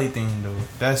Cali thing though.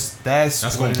 That's That's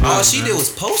what gonna it pop. All is, she man. did was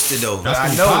post it though. That's I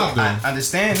gonna know, pop, though. I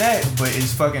understand that, but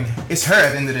it's her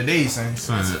at the end of the day, son.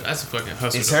 That's a fucking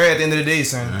hustle. It's though. her at the end of the day,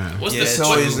 son. Yeah. What's Yeah, the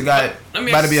So true. it's got Let me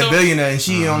about to ask- be a so- billionaire, and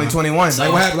she only 21. So-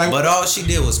 Like what happened? Like But all she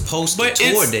did was post the But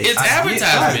tour it's date. it's I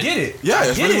advertisement. get it. Yeah, I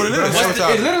that's get really what it bro. is. What's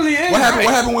Advertisement. it literally is. What happened? right?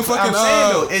 What happened with fucking? I'm saying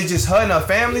though, it's just her and her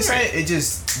family saying it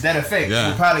just that effect. Yeah.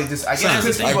 Will probably just I Sounds guess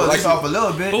piss like- people like- just off a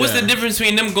little bit. But what's Yeah. the difference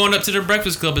between them going up to the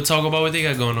Breakfast Club to talk about what they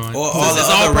got going on? Or all It's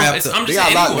the other pro- rap- it's- I'm They just got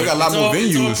a saying lot. anyone. They got a lot It's more all-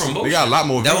 it's all venues. promotion. They got a lot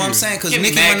more. That's what I'm venues. saying. Because Can't be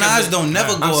Nicki mad 'cause Minaj don't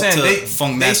never I'm go up saying to they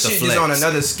Funkmaster shit Flex. just on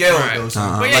another scale Right. though.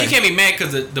 son. But yeah, Like- you can't be mad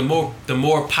because the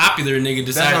more popular nigga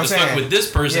That's what decided I'm to fuck saying. with this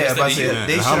person Yeah, instead but I of said- you.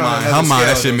 They Yeah, shit on her mind, another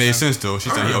that scale, shit made though, sense though. She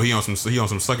said, "Oh, he on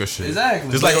some sucker shit."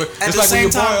 Exactly. Just But like at just the like same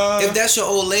when your time, boy. if that's your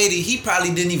old lady, he probably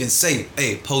didn't even say,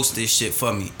 "Hey, post this shit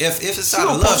for me." If it's out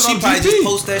gonna of love, post it she on probably GP. just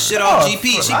post that shit Oh, off GP.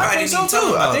 She I probably think didn't even so tell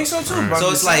too. about I it. think so too. But So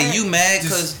I'm it's just like saying, you mad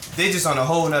just- because. they just on a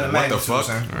whole nother What the magnitude, fuck?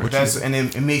 son. Right. That's and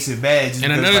it makes it bad. Just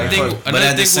And because, another like, thing- fuck. But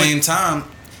at the same time,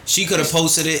 she could have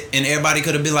posted it and everybody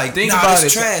could have been like, Think "Nah, about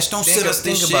this it. trash. Don't think, send us this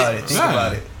think shit." about it. Think Yeah.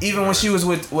 about it. Even when she was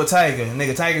with Tiger,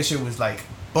 nigga, Tiger shit was like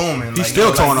booming. He's like, still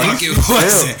yo, throwing like, off. Fuck He's it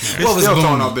wasn't. still What was throwing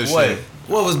booming? off this What? shit.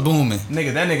 What was booming?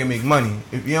 Nigga, that nigga make money.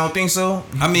 If you don't think so,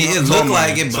 I mean, it So looked money.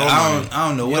 like it, but So I money.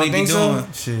 don't know you what don't he be think doing.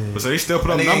 so? Shit. But so they still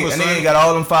put up And numbers, they son. got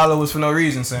all them followers for no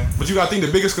reason, son. But you gotta think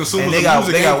the biggest consumers And of they got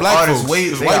music ain't black artists folks. way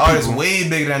It's they white got artists people. way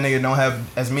bigger than nigga don't have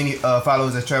as many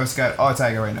followers as Travis Scott or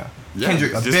Tiger right now. Yeah,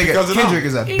 Kendrick just because of them. Kendrick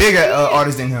is a bigger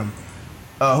artist than him.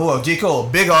 Who else? J. Cole,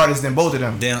 bigger artist than both of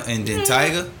them. And then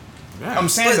Tiger. Yeah. I'm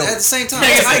saying But though. at the same time,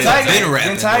 Nigga, Tiger Tiger- been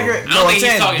rapping. Tiger- though. I No, don't I'm think he's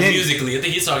saying talking then- musically. I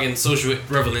think he's talking social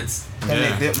relevance. And Yeah,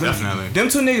 them, definitely. Them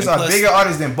two niggas And are plus- bigger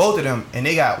artists than both of them, and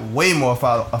they got way more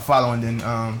following than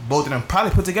both of them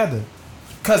probably put together.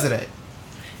 Cause of that.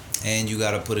 And you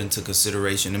gotta put into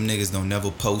consideration, them niggas don't never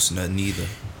post nothing either.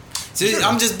 See,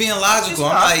 I'm just being logical.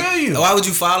 I'm I feel like, you. why would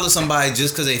you follow somebody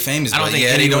just because they famous? I don't But think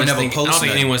yeah, they don't anyone's never thinking. I post don't think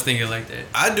nothing. anyone's thinking like that.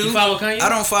 I do. You follow Kanye? I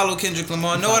don't follow Kendrick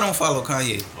Lamar. No, I don't follow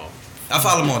Kanye. I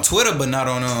follow him on Twitter, but not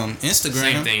on Instagram.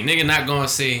 Same thing. Nigga not gonna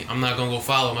say I'm not gonna go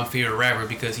follow my favorite rapper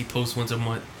because he posts once a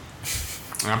month.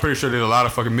 And I'm pretty sure there's a lot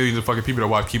of fucking millions of fucking people that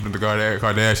watch Keeping Up with the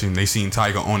Kardashian. They seen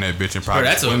Tiger on that bitch and probably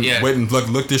that's a- went, yeah. went and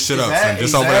look this shit up, son. Exactly,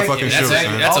 Just over that fucking exactly. shit, That's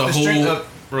son. That's Off a the strength whole of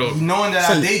bro. knowing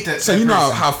that I date that. So that you know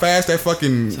person. how fast that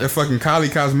fucking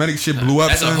Kylie Cosmetic shit blew up.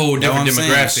 That's a son? whole different That's what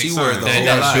I'm demographic. saying. She son. worth the That- whole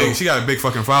that- lot. Big, she got a big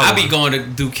fucking following. I be going to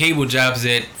do cable jobs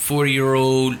at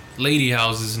 40-year-old lady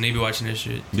houses and they be watching this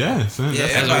shit. Yeah, son. Yeah,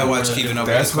 That's everybody what- watch Keeping Up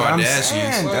with That's the what I'm Kardashians.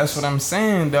 saying. That's what I'm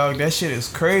saying, dog. That shit is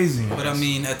crazy. But I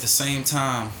mean, at the same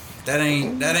time, that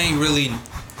ain't really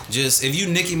just if you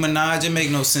Nicki Minaj, it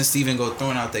make no sense to even go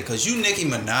throwing out there because you Nicki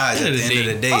Minaj at the end of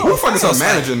the day. Who the fuck is So her it's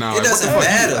like, manager now? It Like, doesn't what the fuck-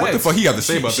 matter. What the fuck he got to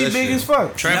say about She that big shit? as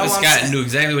fuck. Travis what I'm Scott saying. knew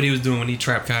exactly what he was doing when he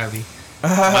trapped Kylie.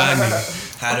 Mind me.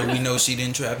 How do we know she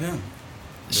didn't trap him?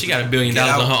 She got $1 billion Get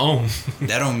on out. her own.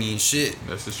 That don't mean shit.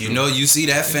 That's just You true. know, you see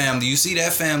that family. You see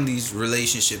that family's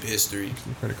relationship history.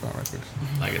 Credit card right quick.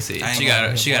 Like I said, I ain't she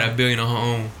gonna- got $1 billion on her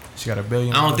own. She got $1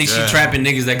 billion. I don't think Yeah. she trapping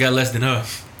niggas that got less than her.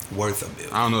 Worth a bill.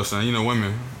 I don't know, son. You know,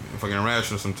 women fucking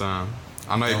irrational sometimes.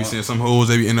 I know you be Don't. seeing some hoes.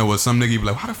 They be end up with some nigga. You be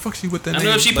like, why the fuck she with that I nigga?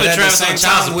 know if she But put at the Travis same on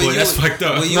child time, when support, you- that's fucked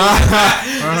up. when you-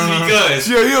 Just because.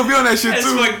 Yeah, he'll be on that shit That's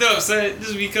too. fucked up, son.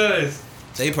 Just because.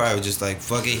 They probably just like,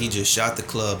 fuck it. He just shot the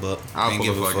club up. I'll Ain't pull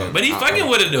give the a fuck fuck. in. But he fucking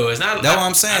with it though. It's not. That's what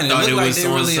I'm saying. I It thought looked like was they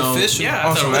on really some- official. Yeah, I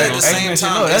On thought some it But at was the on Hey, same man,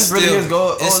 time, no, that's it's really still, his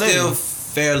old it's lady. still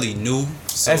fairly new.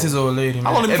 So That's his old lady, man.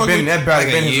 I wanna be That fucking- been that probably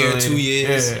like a been his year, old lady. 2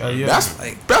 years. Yeah, a year.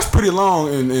 That's pretty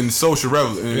long in social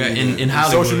Yeah, in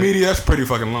Hollywood. social media. That's pretty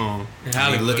fucking long. In I mean,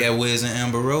 Hollywood. look at Wiz and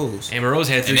Amber Rose. Amber Rose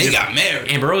had 3 And they different- got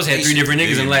married. Amber Rose had They 3 different should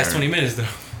niggas in the be last married. 20 minutes though.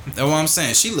 That's what I'm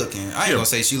saying. She looking. I ain't Yeah. gonna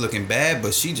say she looking bad,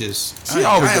 but she just. She I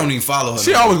always don't go- even follow her.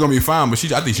 She no always more. gonna be fine, but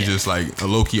I think she just like a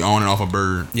low key on and off a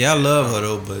bird. Yeah, I love her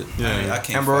though, but Yeah. I, mean, I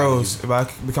can't. Amber follow Rose, if I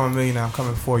become a millionaire, I'm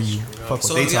coming for you. Fuck what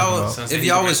So they if talking y'all, about. Sounds if like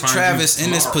y'all you was can find Travis you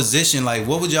in this tomorrow. position, like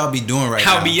what would y'all be doing right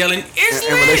I'll now? be yelling, In it's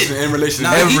lit. relation.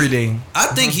 Nah, Every day. I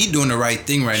think he doing the right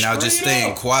thing right now, just Straight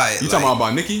staying up. quiet. You like, talking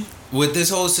about Nicki? with this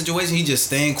whole situation? He just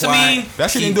staying To quiet. me, That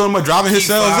shit ain't doing much driving his Keep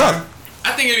sales firing. up.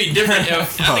 I think it'd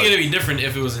be different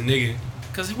if it was a nigga.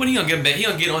 Cause when he gonna get back? He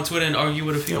gonna get on Twitter and argue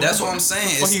with a female. That's what I'm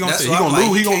saying. What he gonna That's say? He why I'm gonna like,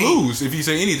 lose. He gonna can't- lose if he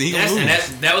say anything. He gonna And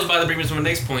lose. that was about to bring me to my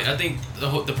next point. I think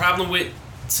the problem with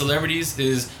celebrities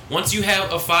is once you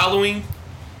have a following,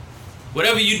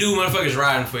 whatever you do, motherfuckers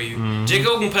riding for you. J.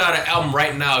 Cole can put out an album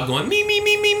right now going me,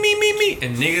 me,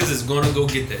 and niggas is gonna go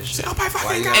get that shit. Oh my fucking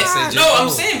Why you gotta And- say no, J. I'm Cole?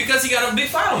 saying because he got a big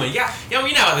following. Yeah,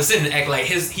 we not even sitting and act like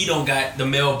he don't got the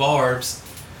male barbs.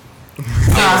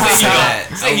 I wouldn't say you that.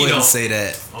 don't. Say I you wouldn't don't. say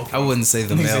that. Okay. I wouldn't say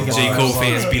the He male said J. barbs. Cole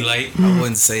fans be like, I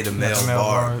wouldn't say the male male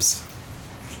barbs.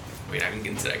 we're not gonna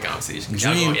get into that conversation.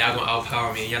 Dream- Y'all gonna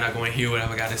outpower me, and y'all not gonna hear what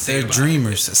I gotta say. They're about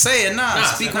dreamers. Say it, Nah,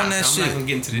 speak on that I'm shit. not gonna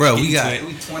get into this. Bro, Get we into got it.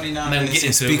 we 29 I'm not minutes getting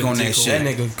and into it speak with on J. that Cole. shit.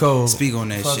 That nigga cold. Speak on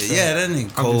that Fuck shit. that. Yeah, that nigga I'm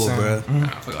just cold, saying. bro. Mhm. Nah,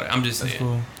 fuck all that. I'm just That's saying.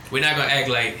 cool. We're not gonna act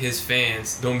like his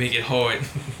fans don't make it hard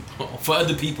for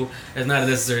other people that's not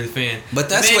necessarily the fan. But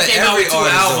that's the man what came out every with 2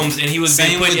 artist albums do. and he was Same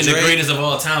being put with in the Drake. greatest of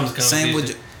all times Same with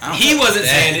conversation. I don't He fuck wasn't with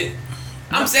that. saying it.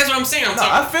 That's what I'm saying. I'm No, I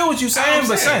talking. feel what you're saying, I'm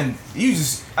but saying. son, you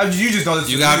just don't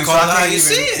listen You to gotta music, call so I it how can't you even-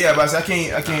 see it. Yeah, but I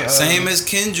can't. Same as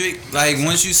Kendrick. Like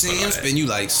once you see him all that. spin, you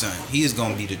like, son, he is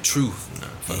gonna be the truth.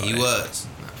 fuck And he all that. was.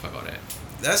 Nah, fuck all that.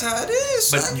 That's how it is.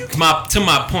 Son. You But to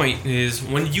my point is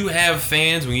when you have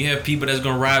fans, when you have people that's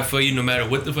gonna ride for you no matter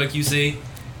what the fuck you say,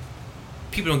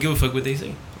 people don't give a fuck what they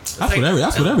say. That's what every Yeah,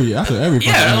 that's what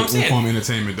I'm saying. form of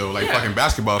entertainment though. Like Yeah. fucking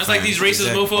basketball It's fans. like these racist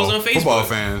Exactly. mofos on Facebook. Football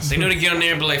fans. They know to get on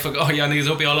there and be like, "Fuck, oh y'all niggas,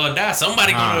 hope y'all all die."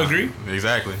 Somebody gonna agree.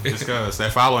 Exactly. Just cause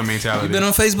that following mentality. been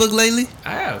on Facebook lately?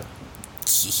 I have.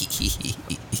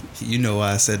 You know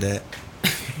why I said that.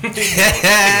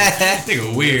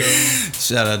 Nigga weird.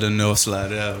 Shout out to North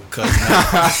Slide out.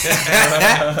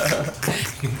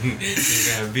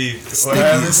 Nigga got beef. What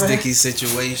happened? Sticky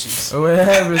situations. What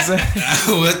happens?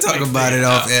 We'll talk about it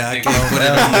off air. I can't put it You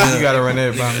on here. gotta run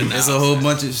that by me. There's a whole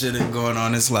bunch of shit going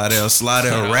on in Slidell.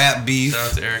 Slidell rap beef. Shout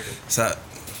out to Erica.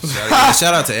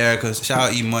 Shout out to Erica. Shout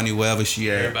out E Money wherever she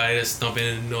at. Everybody that's stumping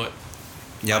in the north.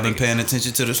 Y'all been paying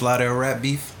attention to the Slidell rap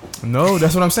beef? No,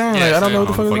 that's what I'm saying. Like I don't know what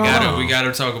the fuck is we going gotta, on. we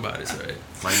gotta talk about it, right?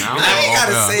 Right now. I ain't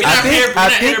gotta say We're that. not, think- here, we're I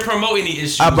not here to think- promote any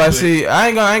issues. I but but see, I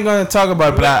ain't gonna talk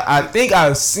about it, but I think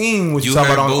I've seen what You you talking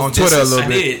heard about both on Twitter a disses. little I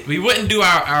bit. did. We wouldn't do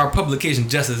our publication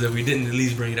justice if we didn't at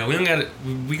least bring it out. We don't gotta.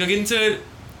 We gonna get into it.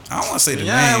 I don't want to say the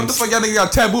Yeah, what names. the fuck y'all niggas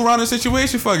got taboo around this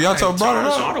situation? Fuck, y'all talk brought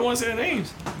it Sean up. don't want to say their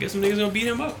names. Guess some niggas gonna beat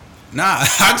him up. Nah,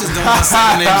 I just don't want to say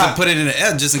the names and put it in the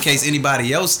air just in case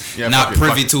anybody else Yeah, not fuck it,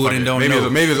 privy fuck to fuck it and don't maybe know.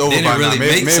 Maybe it's over Then by it really now.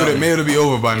 Maybe, makes something. maybe it'll be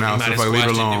over by now. might So have fuck, leave it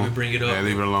squashed it, alone. then we bring it up. Yeah,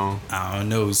 leave it alone. I don't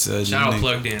know, son. Shout out You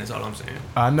Plugged In. That's all I'm saying.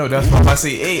 I know that's what I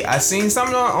see. Hey, I seen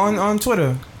something on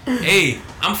Twitter. Hey,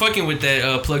 I'm fucking with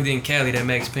that Plugged In Cali, that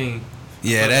Max Payne.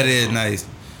 Yeah, that is nice.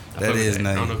 I That fuck with is I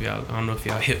nice. don't know if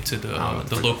y'all hip to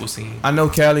the local scene. I know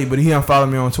Cali, but he unfollowed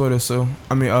me on Twitter, so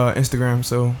I mean Instagram.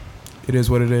 So it is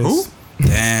what it is. Who?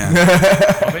 Damn.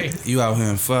 Hey, You out here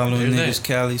and following There's niggas,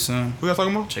 Cali, son? Who y'all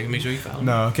talking about? check and make sure you follow.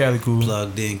 No, Cali cool.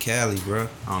 Plugged in Cali, bro.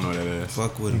 I don't know what that is.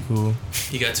 Fuck with him. Cool.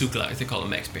 He got 2 Glocks. They call him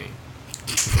Max Payne.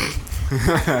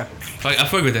 I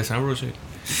fuck with that son. Real shit.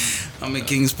 I'm in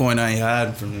Kings Point. I ain't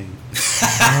hiding from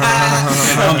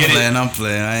niggas. Get it? I'm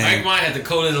playing. I Mike ain't. Wine had the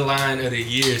coldest line of the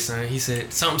year, son. He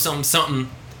said, something.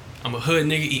 I'm a hood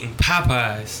nigga eating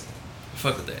Popeyes.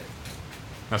 Fuck with that.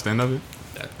 That's the end of it.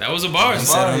 That was a bar. I son.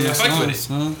 said on I my fuck with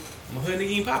song, it. son. I'm a hood nigga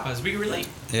eating Popeyes. We can relate.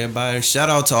 Everybody, shout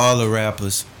out to all the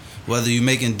rappers. Whether you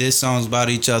making diss songs about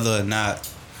each other or not,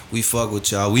 we fuck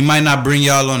with y'all. We might not bring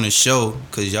y'all on the show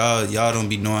because y'all don't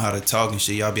be knowing how to talk and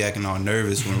shit. Y'all be acting all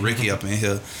nervous when Ricky up in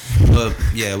here. But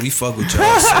yeah, we fuck with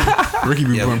y'all. So. Ricky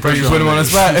be Yeah, putting Put pressure him on the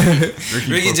spot.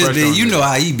 Ricky put just pressure be, on you niggas. know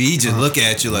how he be. He just look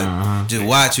at you like, just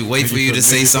watch you, wait Make for you you feel- to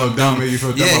say make you feel something dumb, dumb. make you feel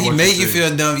dumb Yeah, about he what make you you say.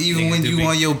 feel dumb even Niggas when do you be-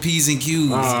 on your P's and Q's.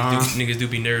 Niggas do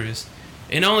be nervous.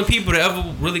 And the only people that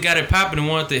ever really got it popping and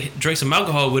wanted to drink some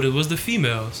alcohol with it was the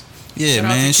females. Yeah, Shout out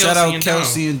man. to Shout Kelsey out and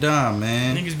Kelsey and Dom,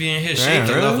 man. Niggas be in here Damn,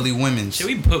 shaking. The lovely women. Shit,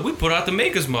 we put out the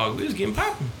Maker's Mark. We was getting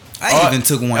popping. I even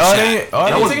took one Oh, shot. they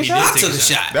was- taking he shots? I did took take a a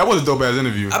shot. That was a dope ass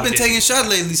interview. I've been taking shots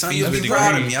lately, son. You Fees be with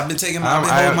proud of degrees. me. I've been taking I'm, my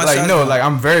holding my shots. no, like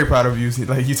I'm very proud of you.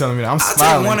 Like you telling me that I'm take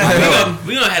smiling. one of I them. know.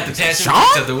 We gonna have to pass him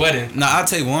Sean? at the wedding. Nah, I'll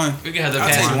take one. We gonna have to I'll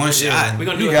pass take him. one shot. We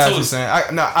gonna do You a guys are toast. saying, I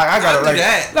gotta I'll do like,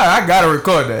 that. no, I gotta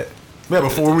record that. Yeah,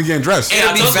 before we getting dressed. And It'll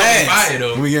our be toast gonna be fast. fire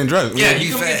though. When we getting dressed. Yeah, be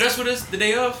you come fast. get dressed with us the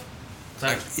day of.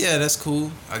 Like, Yeah, that's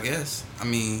cool. I guess. I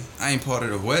mean, I ain't part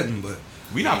of the wedding, but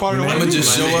We not part of the I'ma wedding.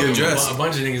 just show up Getting- dressed. A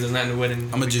bunch of niggas is not in the wedding.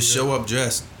 I'm gonna just show up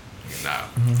dressed. Nah.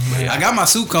 I got my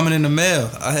suit coming in the mail.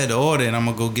 I had to order and I'm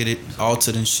gonna go get it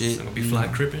altered and shit. It's gonna be fly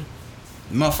crippin'.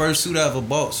 My first suit I ever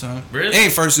bought, son. Really?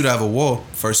 Ain't first suit I ever wore.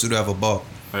 First suit I ever bought.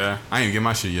 Yeah, I ain't even get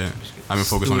my shit yet. I've been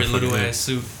focused on the Stupid fucking little head. ass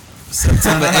suit.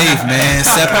 September 8th, man.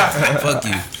 Fuck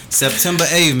you. September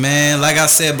 8th, man. Like I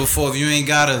said before, if you ain't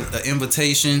got an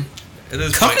invitation, At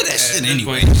this Cover point- that shit at this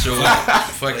anyway. point, show up.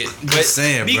 Fuck it. But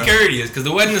saying, be bro. courteous, because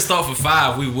the wedding will start for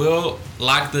 5. We will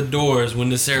lock the doors when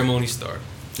the ceremony starts.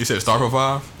 You said start for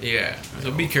 5? Yeah.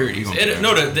 So be courteous. We gonna be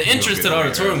No, the We entrance to gonna the be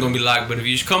auditorium there. gonna be locked, but if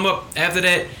you come up after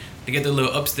that, They get the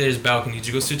little upstairs balcony.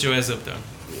 You go sit your ass up there.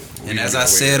 And as I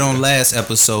said on last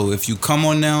episode, if you come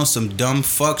on down some dumb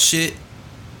fuck shit,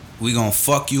 we gonna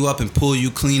fuck you up and pull you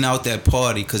clean out that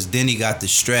party. Cause then he got the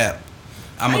strap.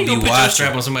 I'm gonna be put your watching.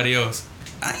 strap on somebody else.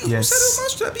 I ain't gonna set up my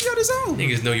strap. He got his own.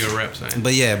 Niggas know your reps, man.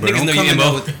 But yeah, bro, Niggas don't know come, your in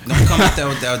MO. don't come out there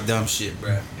with that dumb shit,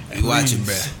 bro. You watch it,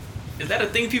 bro. Is that a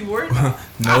thing people worry about?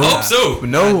 No, I hope so.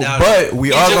 No, I doubt but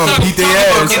we all gonna beat their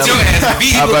ass. Get your ass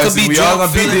beat. I about to could say, be we all drunk,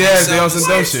 gonna beat feeling their ass. They on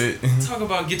themselves. some dumb shit. Talk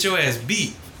about get your ass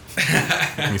beat.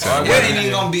 It ain't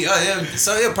even gonna be.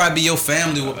 So it'll probably be your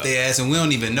family whoop their ass, and we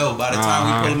don't even know. By the time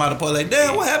we pull them out of the party, like,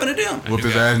 damn, what happened to them? Whooped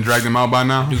his ass and dragged him out by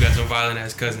now. You got some violent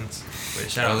ass cousins. But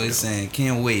shout I out to was them. saying,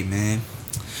 can't wait, man.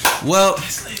 Well,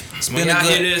 it's When been a y'all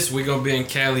hear good. this, we gonna be in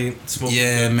Cali smoking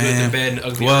Yeah, the man. good, the bad, and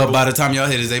ugly. Well, edible. by the time y'all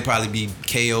hit this, they probably be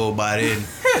KO by then.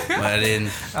 By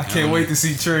then, I can't wait to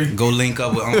see Trey. go link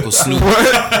up with Uncle Snoop.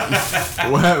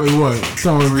 What happened? What?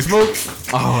 Something we smoke?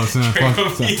 Oh, son,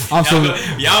 fuck, son. I'm so.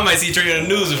 y'all might see Trey in the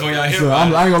news before y'all hear So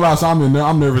about I ain't gonna lie, so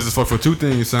I'm nervous As fuck for two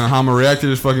things, son. How I'm gonna react to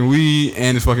this fucking weed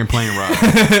and this fucking plane ride.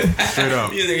 Straight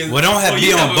up. it. Well, don't have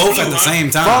be on both at the same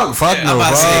time. Fuck I'm no,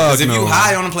 about to say, because fuck if you no.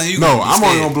 high on the plane, you No, gonna be I'm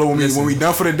only scared. gonna blow when we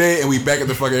done for the day and we back at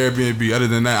the fucking Airbnb. Other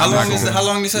than that, How I'm not long gonna. is how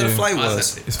long they said the flight I was?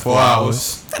 said- It's 4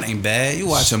 hours. That ain't bad. You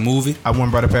watch a movie. I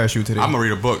went brought a parachute today. I'm gonna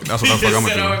read a book. That's what the He fuck just I'm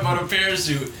said I gonna went do. bought a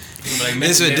parachute. Like,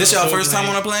 This y'all first time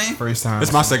on a plane? First time.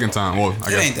 It's my second time. Well, I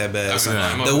It guess. ain't that bad. Okay,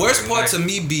 Yeah. The worst part to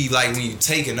me be like when you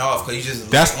taking off because you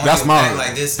just That's- on that's your my- back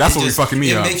like this. that's it what be just- fucking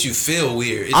me It up. makes you feel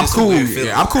weird. It's I'm just a cool. weird feeling.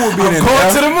 Yeah, I'm cool with being in going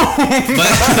the to the moon. But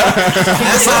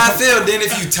that's how I feel. Then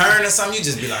if you turn or something, you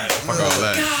just be like, Fuck all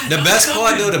that. The best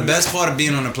part though, the best part of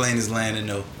being on a plane is landing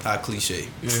though. How cliche.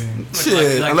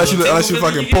 Shit, like unless you little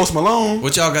fucking tingle Post Malone.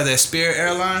 What y'all got that Spirit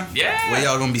airline? Yeah. Where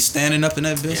y'all gonna be standing up in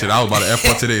that bitch? Shit, I was by the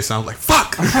airport today, so I was like,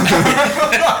 fuck.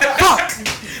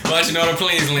 Watching all the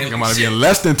planes land. I'm about to be in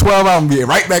less than 12 hours and be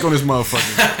right back on this motherfucker.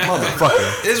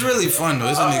 It's really fun though.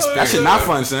 It's an That experience. shit not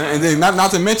fun, son. And then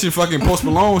not to mention fucking Post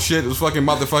Malone shit. It was fucking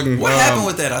about the fucking. What happened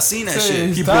with that? I seen that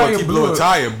shit. He Tire blew blew a up.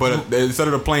 tire, but instead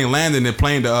of the plane landing, the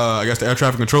plane, I guess the air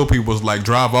traffic control people was like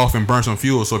drive off and burn some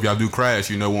fuel. So if y'all do crash,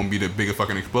 you know it won't be the bigger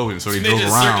fucking explosion. So they They drove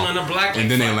just around circling the black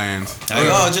and then they flag. land. Like,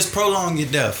 oh, just prolong your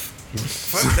death.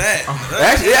 Fuck that.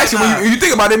 Actually, when you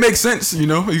think about it, it makes sense. You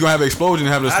know, you're gonna have an explosion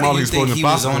and have the How do smallest you think explosion he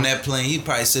was possible. on that plane? He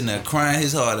probably sitting there crying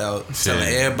his heart out, telling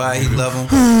Shit. everybody he love him.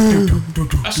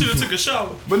 I should have took a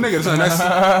shower. But nigga, son,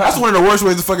 that's one of the worst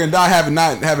ways to fucking die,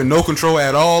 not having no control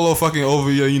at all or fucking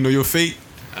over your fate.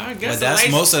 I guess But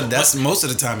that's most of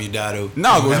the time you die though.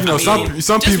 No, 'cause,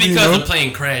 some just people, you because know. the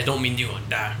plane crashed don't mean you gonna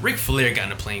die. Ric Flair got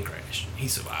in a plane crash. He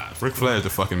survived. Ric Flair is the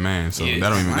fucking man, so Yeah. that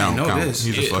don't even I that didn't don't know count. this.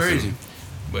 He's a Yeah, fucking. crazy.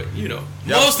 But you know,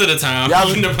 Y'all- most of the time, y'all-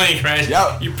 you in the plane crash,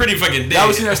 y'all- you're pretty fucking dead. Y'all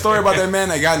ever seen that story about that man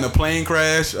that got in a plane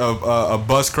crash, a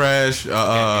bus crash,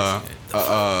 a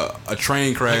train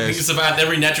He crash, survived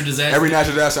every natural disaster. every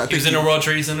natural disaster? I He was think in the World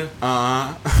Trade Center.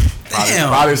 Damn.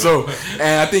 Probably so.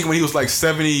 And I think when he was like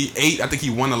 78, I think he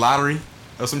won the lottery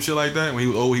or some shit like that. When he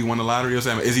was old, he won the lottery or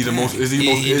something. Is he the most? Is he the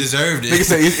most? He deserved it. Nigga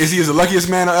say, is he the luckiest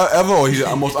man ever, or he's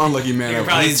the most unlucky man He ever?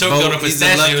 probably He's choked both- on a he's the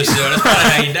pistachio lucky- shell. That's probably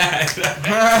how he died.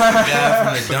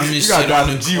 Guy from the dumbest You shit gotta die on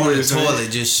from the G-Ways, man.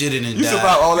 toilet, just shitted and You died.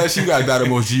 survive all that shit, you gotta die the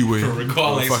most G-way.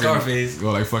 Recalling Scarface.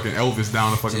 Go like fucking Elvis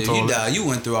down the fucking If toilet. you die, you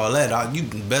went through all that. You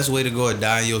best way to go is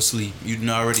die in your sleep. You done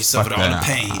already suffered all the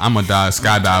pain. I'm gonna die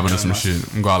skydiving or some shit.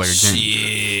 I'm gonna go out like a game.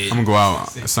 Shit. I'm gonna go out.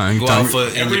 Son, you Go tell out me- for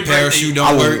and Every your parachute birthday- I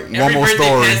don't will- work. One Every more birthday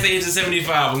story. past the age of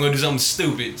 75, I'm gonna do something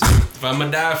stupid. If I'm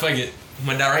gonna die, fuck it. I'm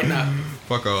gonna die right now.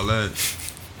 Fuck all that.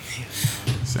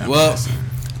 Well,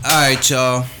 alright,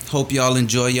 y'all. Hope y'all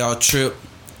enjoy y'all trip.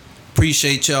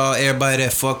 Appreciate y'all, everybody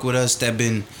that fuck with us, that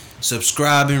been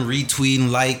subscribing, retweeting,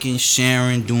 liking,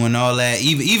 sharing, doing all that.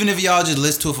 Even if y'all just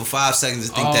listen to it for 5 seconds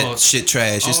and think All- that shit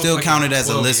trash, all it still fucking counted as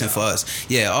a 12 listen y'all. for us.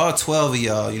 Yeah, all 12 of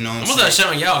y'all, you know what I'm I'm gonna saying? start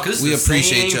shouting y'all because We it's the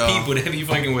appreciate same y'all. people that be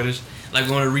fucking with us, like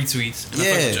going to retweets. And I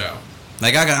fuck with Yeah. y'all.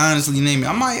 Like I can honestly name it.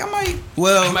 I might.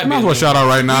 Well, I might Might as well shout out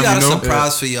right now. we got you a know?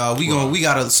 surprise for y'all. We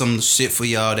got some shit for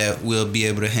y'all that we'll be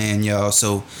able to hand y'all.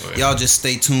 So y'all just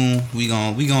stay tuned. We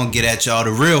gonna get at y'all,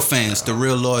 the real fans, the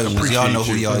real loyal ones. Y'all know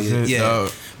who y'all is. Appreciate Yeah, y'all.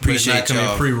 But it's not appreciate coming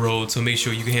y'all. pre-rolled, so make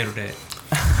sure you can handle that.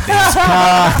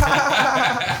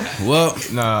 Well,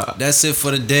 Nah. that's it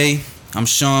for the day. I'm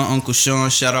Sean, Uncle Sean.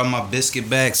 Shout out my biscuit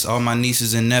backs, all my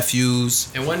nieces and nephews.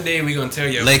 And one day we gonna tell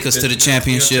y'all. Lakers to the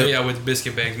championship. We gonna tell y'all what the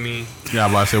biscuit bags mean. Yeah,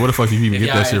 I'm about to say, what the fuck did you even If,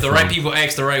 get that shit if the from? right people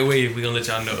ask the right way, we gonna let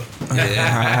y'all know.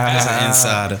 Yeah, that's an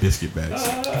insider. Biscuit bags.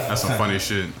 That's some funny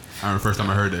shit. I remember the first time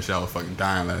I heard that shit, I was fucking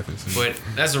dying laughing. But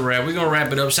that's a wrap. We're gonna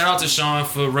wrap it up. Shout out to Sean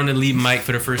for running lead mic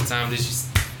for the first time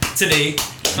today.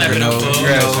 Clap it up for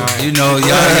him. Y'all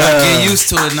get used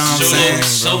to it. Know what I'm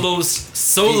saying?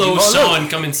 Solo Sean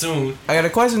coming soon. I got a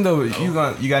question though. You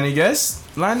got any guests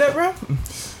lined up, bro?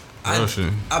 I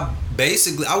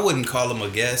wouldn't call him a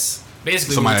guest.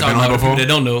 Basically, Somebody we're talking been on about people before? that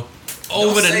don't know.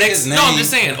 Over the say next, his no, name. I'm just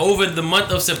saying, over the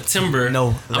month of September,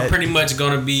 I'm pretty much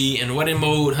gonna be in wedding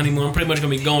mode, honeymoon. I'm pretty much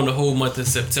gonna be gone the whole month of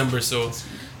September. So,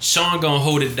 Sean gonna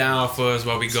hold it down for us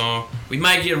while we gone. We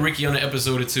might get Ricky on an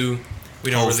episode or two. We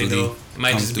don't really Hopefully. know. It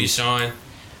might just be Sean. It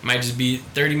might just be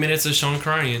 30 minutes of Sean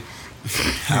crying.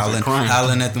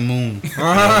 Howling at the moon.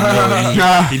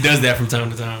 He does that from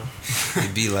time to time.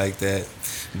 It be like that.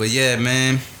 But yeah,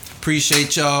 man.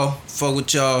 Appreciate y'all. Fuck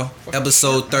with y'all.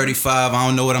 Episode 35. I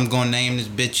don't know what I'm gonna name this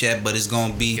bitch yet, but it's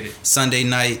gonna be Sunday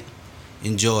night.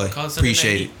 Enjoy. Call it Sunday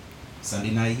Appreciate Night it.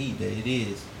 Sunday night heat. There it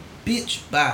is. Bitch. Bye.